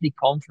would not be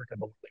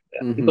comfortable with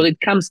that because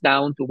it comes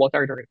down to what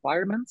are the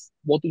requirements,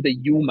 what do the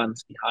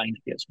humans behind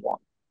this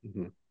want.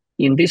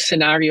 In this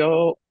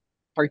scenario,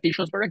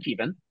 partitions were a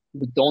given.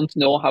 We don't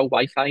know how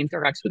Wi-Fi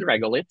interacts with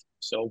Regolith,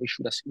 so we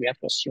have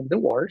to assume the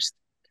worst.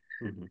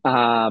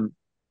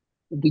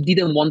 We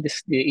didn't want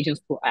the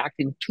agents to act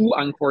in too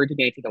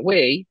uncoordinated a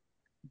way,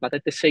 but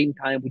at the same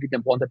time, we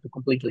didn't want them to be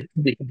completely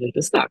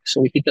stuck.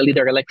 So we picked a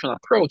leader election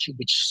approach, in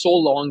which so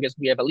long as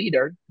we have a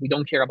leader, we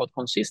don't care about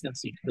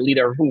consistency. The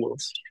leader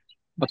rules,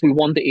 but we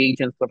want the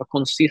agents to have a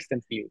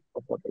consistent view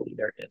of what the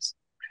leader is.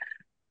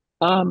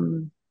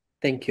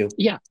 Thank you.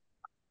 Yeah.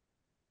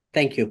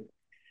 Thank you.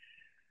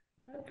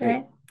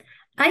 Okay.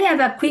 I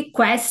have a quick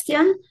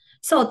question.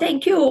 So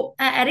thank you.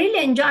 I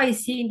really enjoy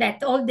seeing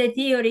that all the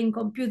theory in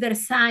computer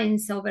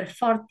science over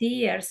 40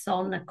 years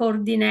on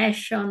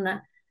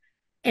coordination,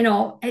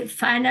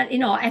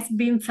 has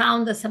been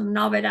found some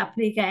novel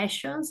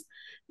applications.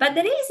 But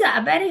there is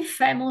a very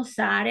famous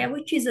area,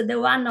 which is the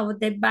one of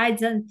the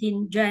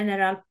Byzantine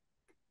general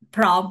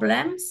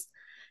problems.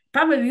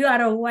 Probably you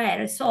are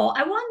aware. So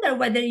I wonder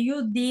whether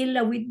you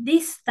deal with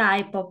this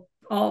type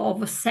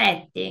of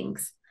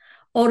settings,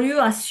 or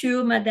you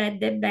assume that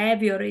the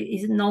behavior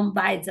is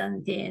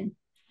non-Byzantine.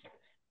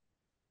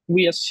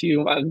 We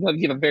assume, I'll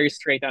give a very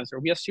straight answer.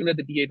 We assume that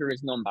the behavior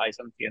is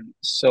non-Byzantine.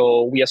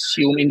 So we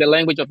assume, in the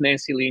language of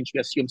Nancy Lynch,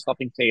 we assume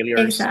stopping failures.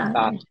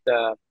 Exactly.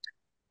 But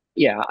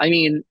yeah, I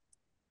mean,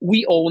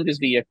 we own these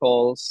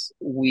vehicles.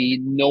 We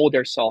know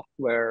their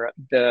software.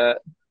 The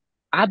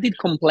added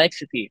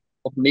complexity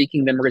of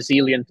making them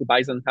resilient to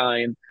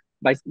Byzantine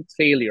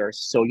failures.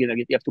 So, you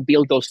have to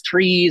build those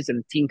trees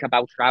and think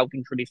about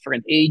routing through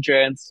different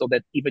agents so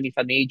that even if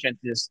an agent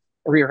is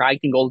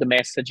rewriting all the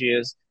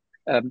messages,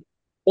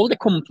 all the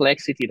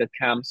complexity that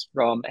comes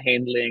from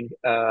handling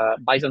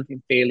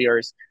Byzantine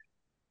failures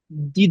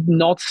did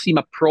not seem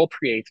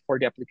appropriate for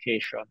the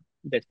application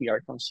that we are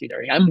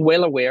considering. I'm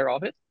well aware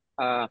of it.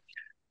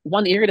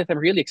 One area that I'm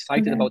really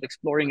excited about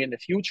exploring in the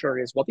future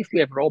is, what if we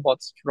have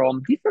robots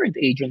from different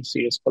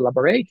agencies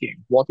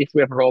collaborating? What if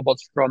we have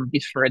robots from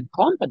different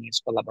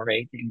companies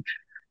collaborating?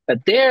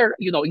 But there,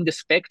 in the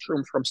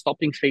spectrum from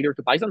stopping failure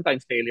to Byzantine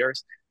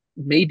failures,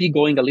 maybe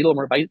going a little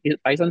more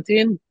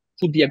Byzantine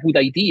could be a good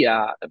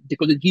idea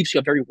because it gives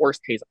you a very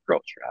worst case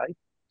approach, right?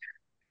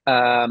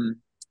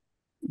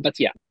 But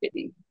yeah,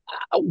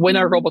 when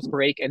our robots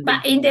break, and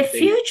but in the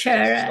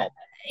future,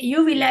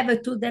 you will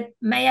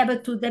may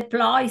have to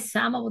deploy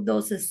some of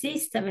those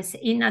systems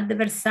in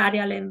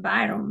adversarial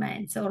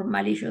environments or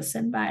malicious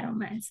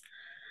environments,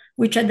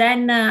 which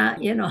then,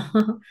 they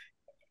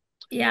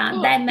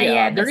may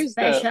have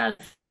special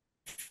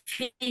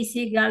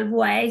physical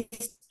ways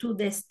to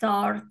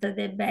distort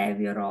the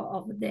behavior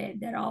of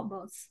the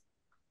robots.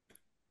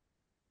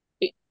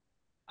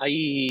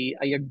 I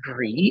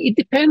agree. It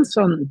depends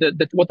on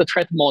what the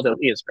threat model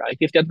is, right?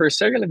 If the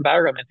adversarial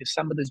environment is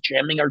somebody's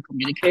jamming our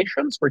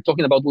communications, we're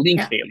talking about link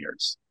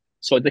failures.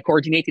 So the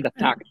coordinated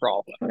attack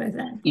problem. For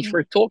example. If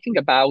we're talking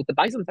about the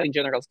Byzantine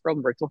generals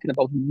problem, we're talking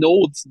about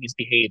nodes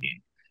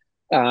misbehaving.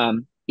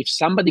 If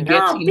somebody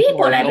gets into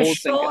people our have nodes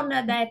shown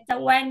that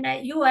when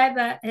you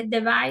have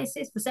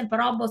devices, for example,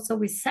 robots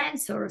with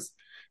sensors,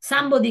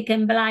 somebody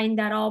can blind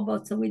the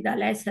robots with a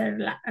laser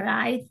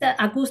light.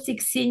 Acoustic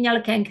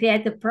signal can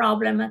create a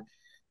problem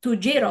to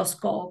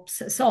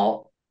gyroscopes.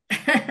 So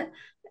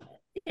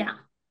Yeah.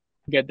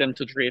 Get them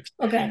to drift.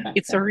 Okay.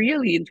 It's a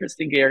really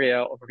interesting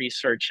area of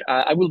research.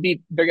 I will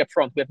be very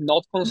upfront. We have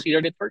not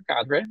considered it for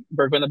Cadre.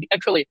 We're going to be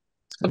actually,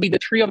 it's going to be the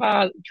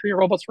three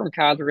robots from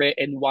Cadre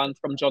and one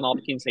from John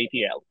Hopkins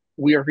ATL.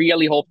 We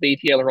really hope the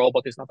ATL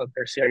robot is not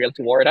adversarial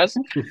toward us.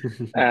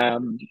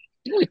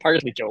 Really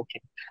partly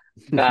joking,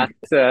 but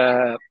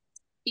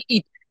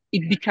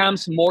it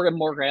becomes more and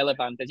more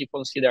relevant as you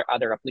consider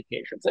other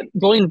applications. And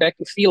going back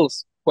to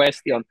Phil's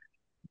question,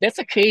 that's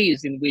a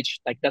case in which,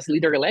 like, does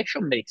leader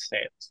election make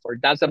sense, or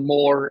does a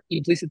more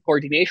implicit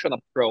coordination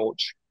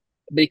approach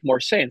make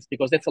more sense,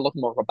 because that's a lot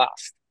more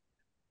robust.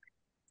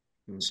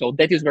 So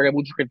that is where I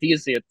would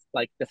revisit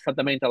like the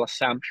fundamental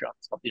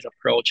assumptions of this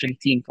approach and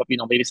think of,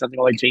 maybe something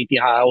like JT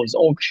House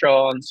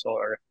auctions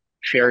or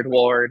shared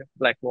word,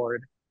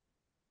 Blackboard.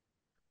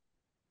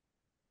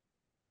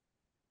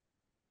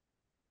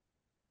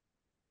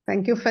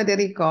 Thank you,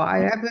 Federico. I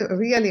have a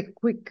really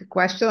quick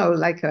question. I would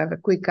like to have a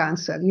quick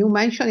answer. You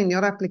mentioned in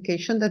your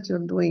application that you're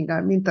doing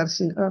an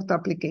inter-Earth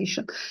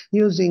application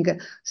using a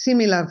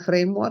similar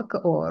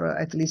framework, or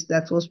at least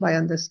that was my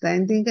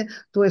understanding,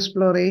 to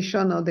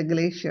exploration of the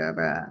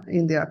glacier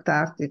in the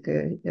Antarctic.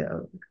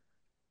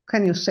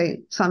 Can you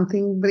say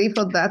something brief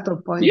of that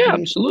or point? Yeah,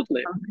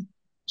 absolutely.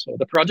 So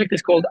the project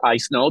is called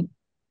ISSNOD.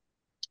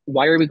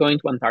 Why are we going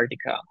to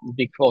Antarctica?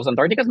 Because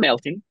Antarctica is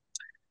melting.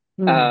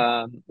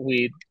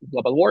 With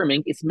global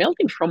warming, it's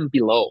melting from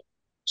below.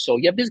 So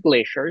you have these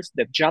glaciers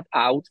that jut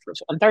out.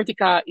 So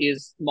Antarctica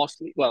is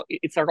mostly, well,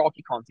 it's a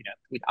rocky continent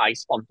with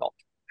ice on top.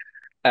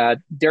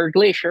 There are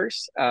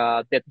glaciers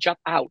that jut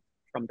out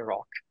from the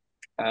rock.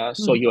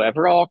 So you have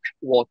rock,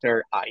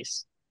 water,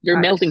 ice. They're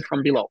melting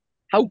from below.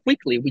 How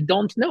quickly? We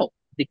don't know,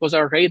 because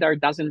our radar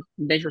doesn't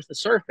measure the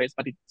surface,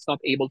 but it's not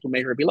able to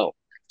measure below.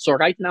 So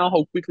right now,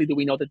 how quickly do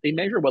we know that they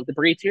measure? Well, the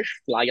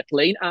British fly a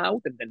plane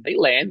out, and then they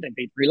land, and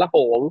they drill a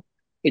hole,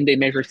 and they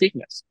measure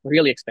thickness.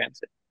 Really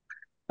expensive.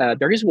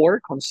 There is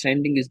work on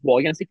sending these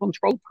buoyancy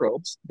control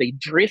probes. They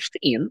drift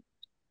in.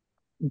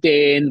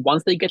 Then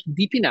once they get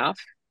deep enough,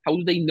 how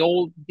do they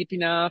know deep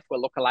enough?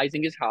 Well,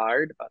 localizing is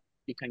hard, but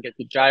you can get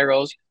with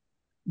gyros.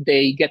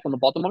 They get on the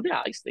bottom of the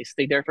ice. They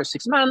stay there for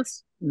 6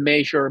 months,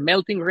 measure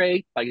melting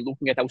rate by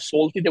looking at how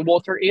salty the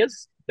water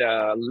is.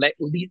 The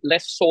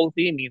less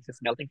salty means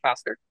it's melting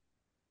faster.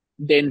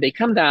 Then they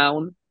come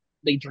down,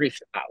 they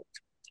drift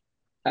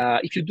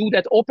out. If you do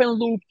that open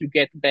loop, you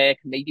get back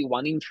maybe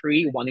 1 in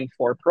 3, 1 in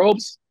 4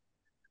 probes.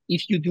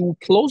 If you do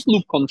closed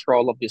loop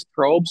control of these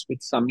probes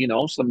with some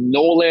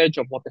knowledge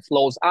of what the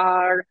flows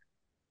are,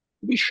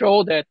 we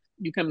show that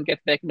you can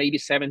get back maybe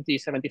 70,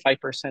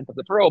 75% of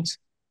the probes.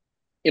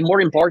 And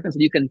more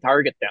importantly, you can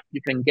target them.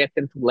 You can get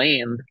them to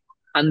land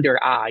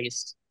under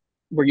ice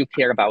where you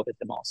care about it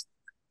the most.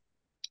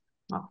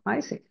 Oh, I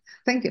see.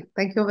 Thank you.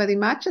 Thank you very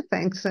much.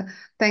 Thanks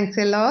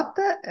a lot,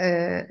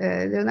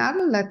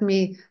 Leonardo. Let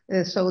me,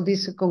 so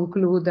this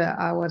conclude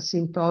our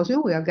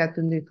symposium. We are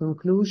getting the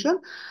conclusion.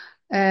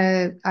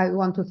 I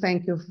want to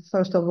thank you,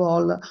 first of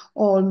all the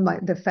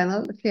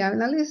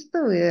finalists.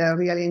 We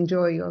really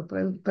enjoy your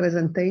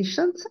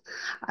presentations.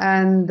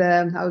 And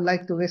I would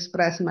like to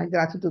express my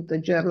gratitude to the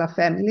Gerla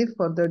family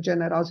for their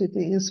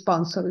generosity in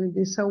sponsoring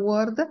this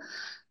award.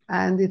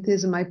 And it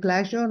is my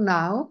pleasure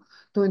now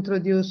to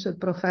introduce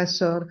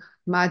Professor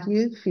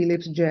Maggie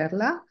Phillips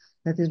Gerla,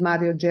 that is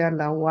Mario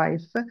Gerla's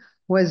wife,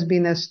 who has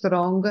been a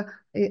strong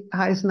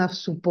ISSNAF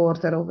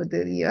supporter over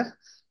the years.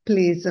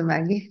 Please,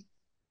 Maggie.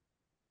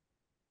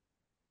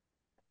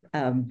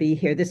 Be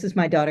here. This is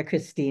my daughter,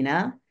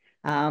 Christina.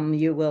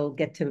 You will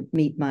get to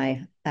meet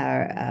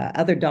our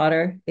other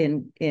daughter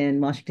in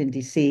Washington,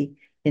 D.C.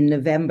 in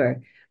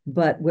November.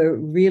 But we're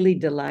really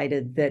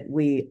delighted that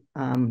we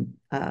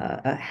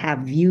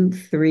have you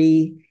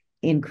three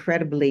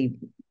incredibly,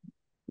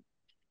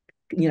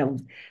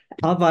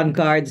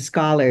 avant-garde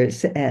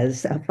scholars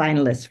as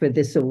finalists for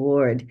this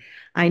award.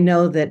 I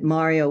know that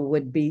Mario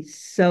would be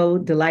so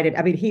delighted.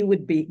 I mean, he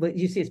would be, well,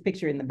 you see his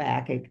picture in the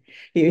back.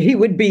 He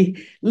would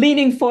be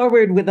leaning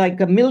forward with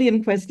like a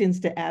million questions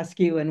to ask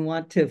you and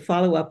want to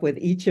follow up with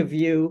each of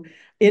you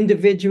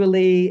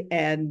individually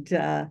and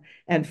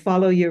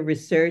follow your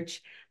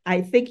research.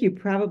 I think you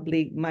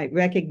probably might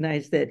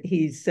recognize that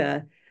his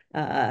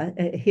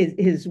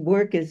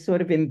work is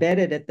sort of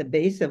embedded at the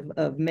base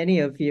of many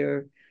of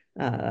your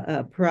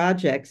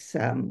projects.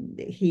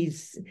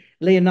 He's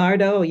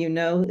Leonardo,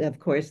 of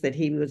course, that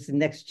he was the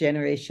next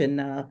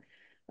generation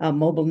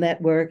mobile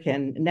network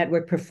and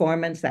network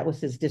performance. That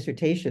was his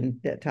dissertation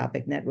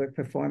topic, network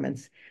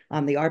performance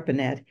on the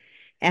ARPANET.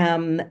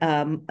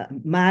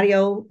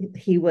 Mario,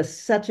 he was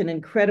such an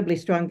incredibly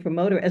strong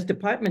promoter. As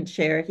department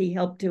chair, he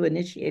helped to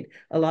initiate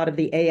a lot of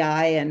the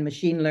AI and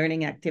machine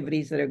learning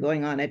activities that are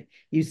going on at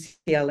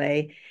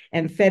UCLA.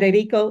 And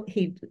Federico,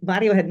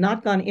 Mario had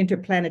not gone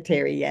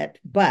interplanetary yet,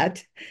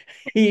 but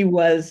he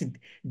was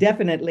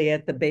definitely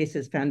at the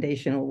basis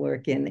foundational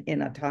work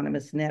in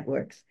autonomous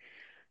networks.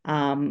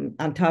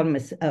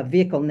 autonomous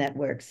vehicle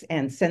networks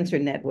and sensor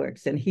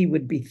networks. And he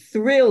would be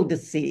thrilled to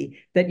see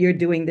that you're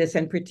doing this,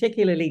 and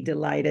particularly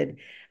delighted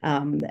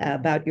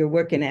about your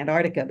work in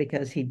Antarctica,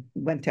 because he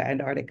went to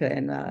Antarctica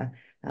and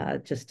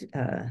just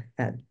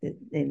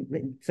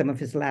in some of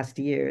his last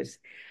years.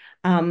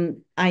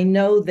 I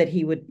know that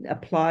he would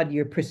applaud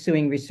your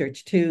pursuing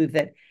research too,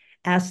 that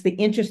asks the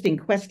interesting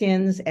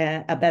questions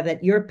about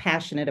that you're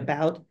passionate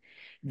about,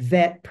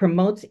 that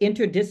promotes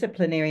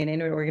interdisciplinary and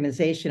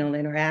interorganizational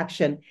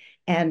interaction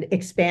and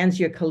expands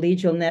your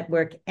collegial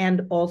network,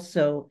 and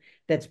also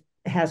that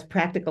has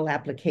practical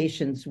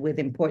applications with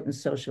important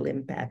social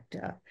impact.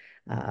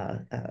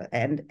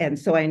 And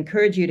so I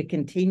encourage you to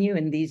continue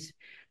in these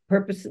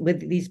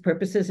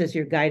purposes as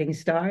your guiding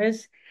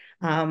stars.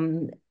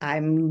 I'm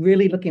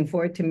really looking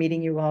forward to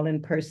meeting you all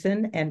in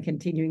person and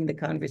continuing the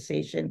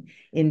conversation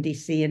in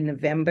DC in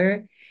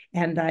November.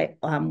 And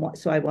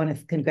so I want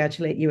to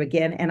congratulate you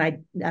again. And I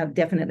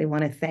definitely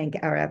want to thank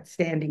our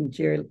outstanding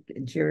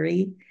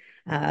jury,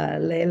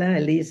 Leila,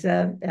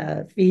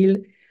 Elisa, Phil.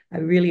 I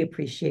really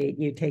appreciate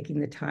you taking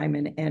the time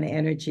and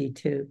energy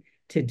to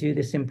do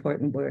this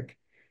important work.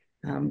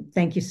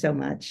 Thank you so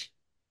much.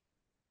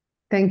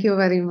 Thank you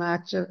very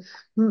much,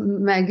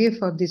 Maggie,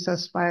 for these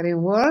aspiring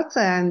words,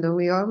 and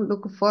we all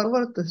look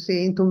forward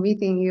to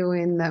meeting you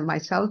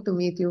myself to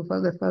meet you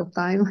for the first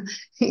time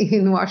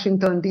in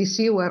Washington,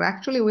 D.C., where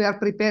actually we are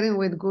preparing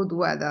with good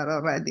weather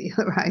already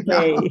right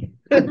now.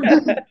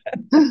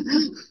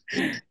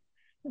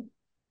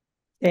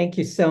 Thank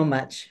you so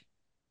much.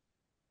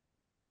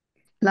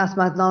 Last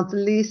but not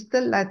least,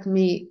 let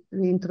me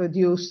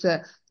introduce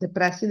the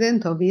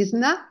president of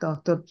ISSNAF,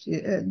 Dr.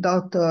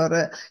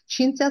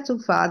 Cinzia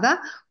Zufada,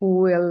 who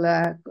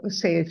will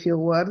say a few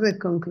words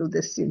and conclude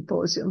the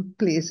symposium.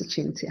 Please,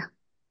 Cinzia.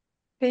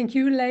 Thank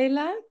you,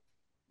 Leila.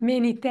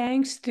 Many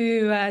thanks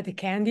to the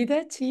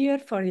candidates here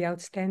for the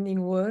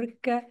outstanding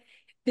work,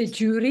 the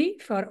jury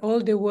for all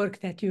the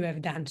work that you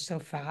have done so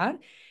far.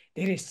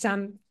 There is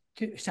some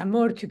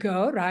more to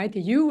go, right?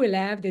 You will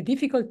have the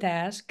difficult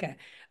task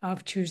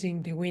of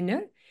choosing the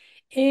winner.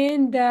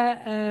 And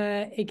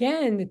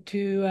again,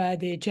 to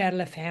the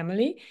Gerla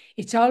family,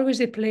 it's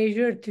always a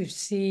pleasure to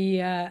see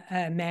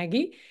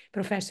Maggie,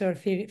 Professor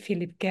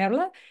Philip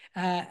Gerla,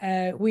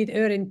 with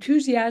her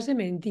enthusiasm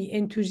and the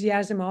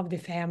enthusiasm of the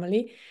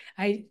family.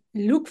 I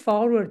look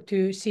forward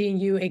to seeing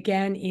you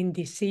again in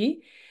DC,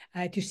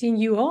 to seeing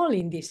you all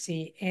in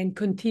DC and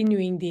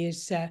continuing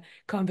this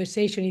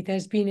conversation. It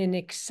has been an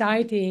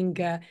exciting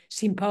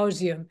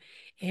symposium,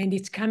 and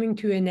it's coming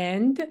to an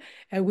end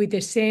with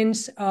a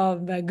sense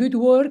of good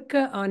work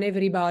on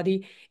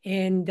everybody.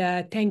 And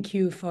thank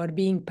you for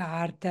being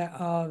part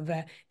of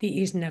the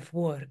ISSNAF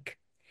work.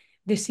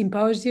 The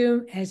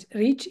symposium has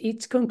reached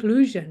its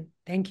conclusion.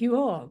 Thank you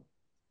all.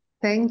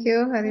 Thank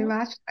you very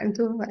much. Thank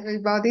you,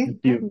 everybody. Thank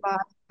you. Bye.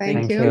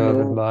 Thank you.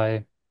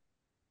 Goodbye.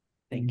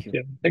 Thank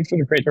you. Thanks for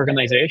the great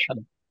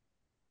organization.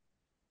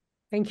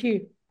 Thank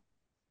you.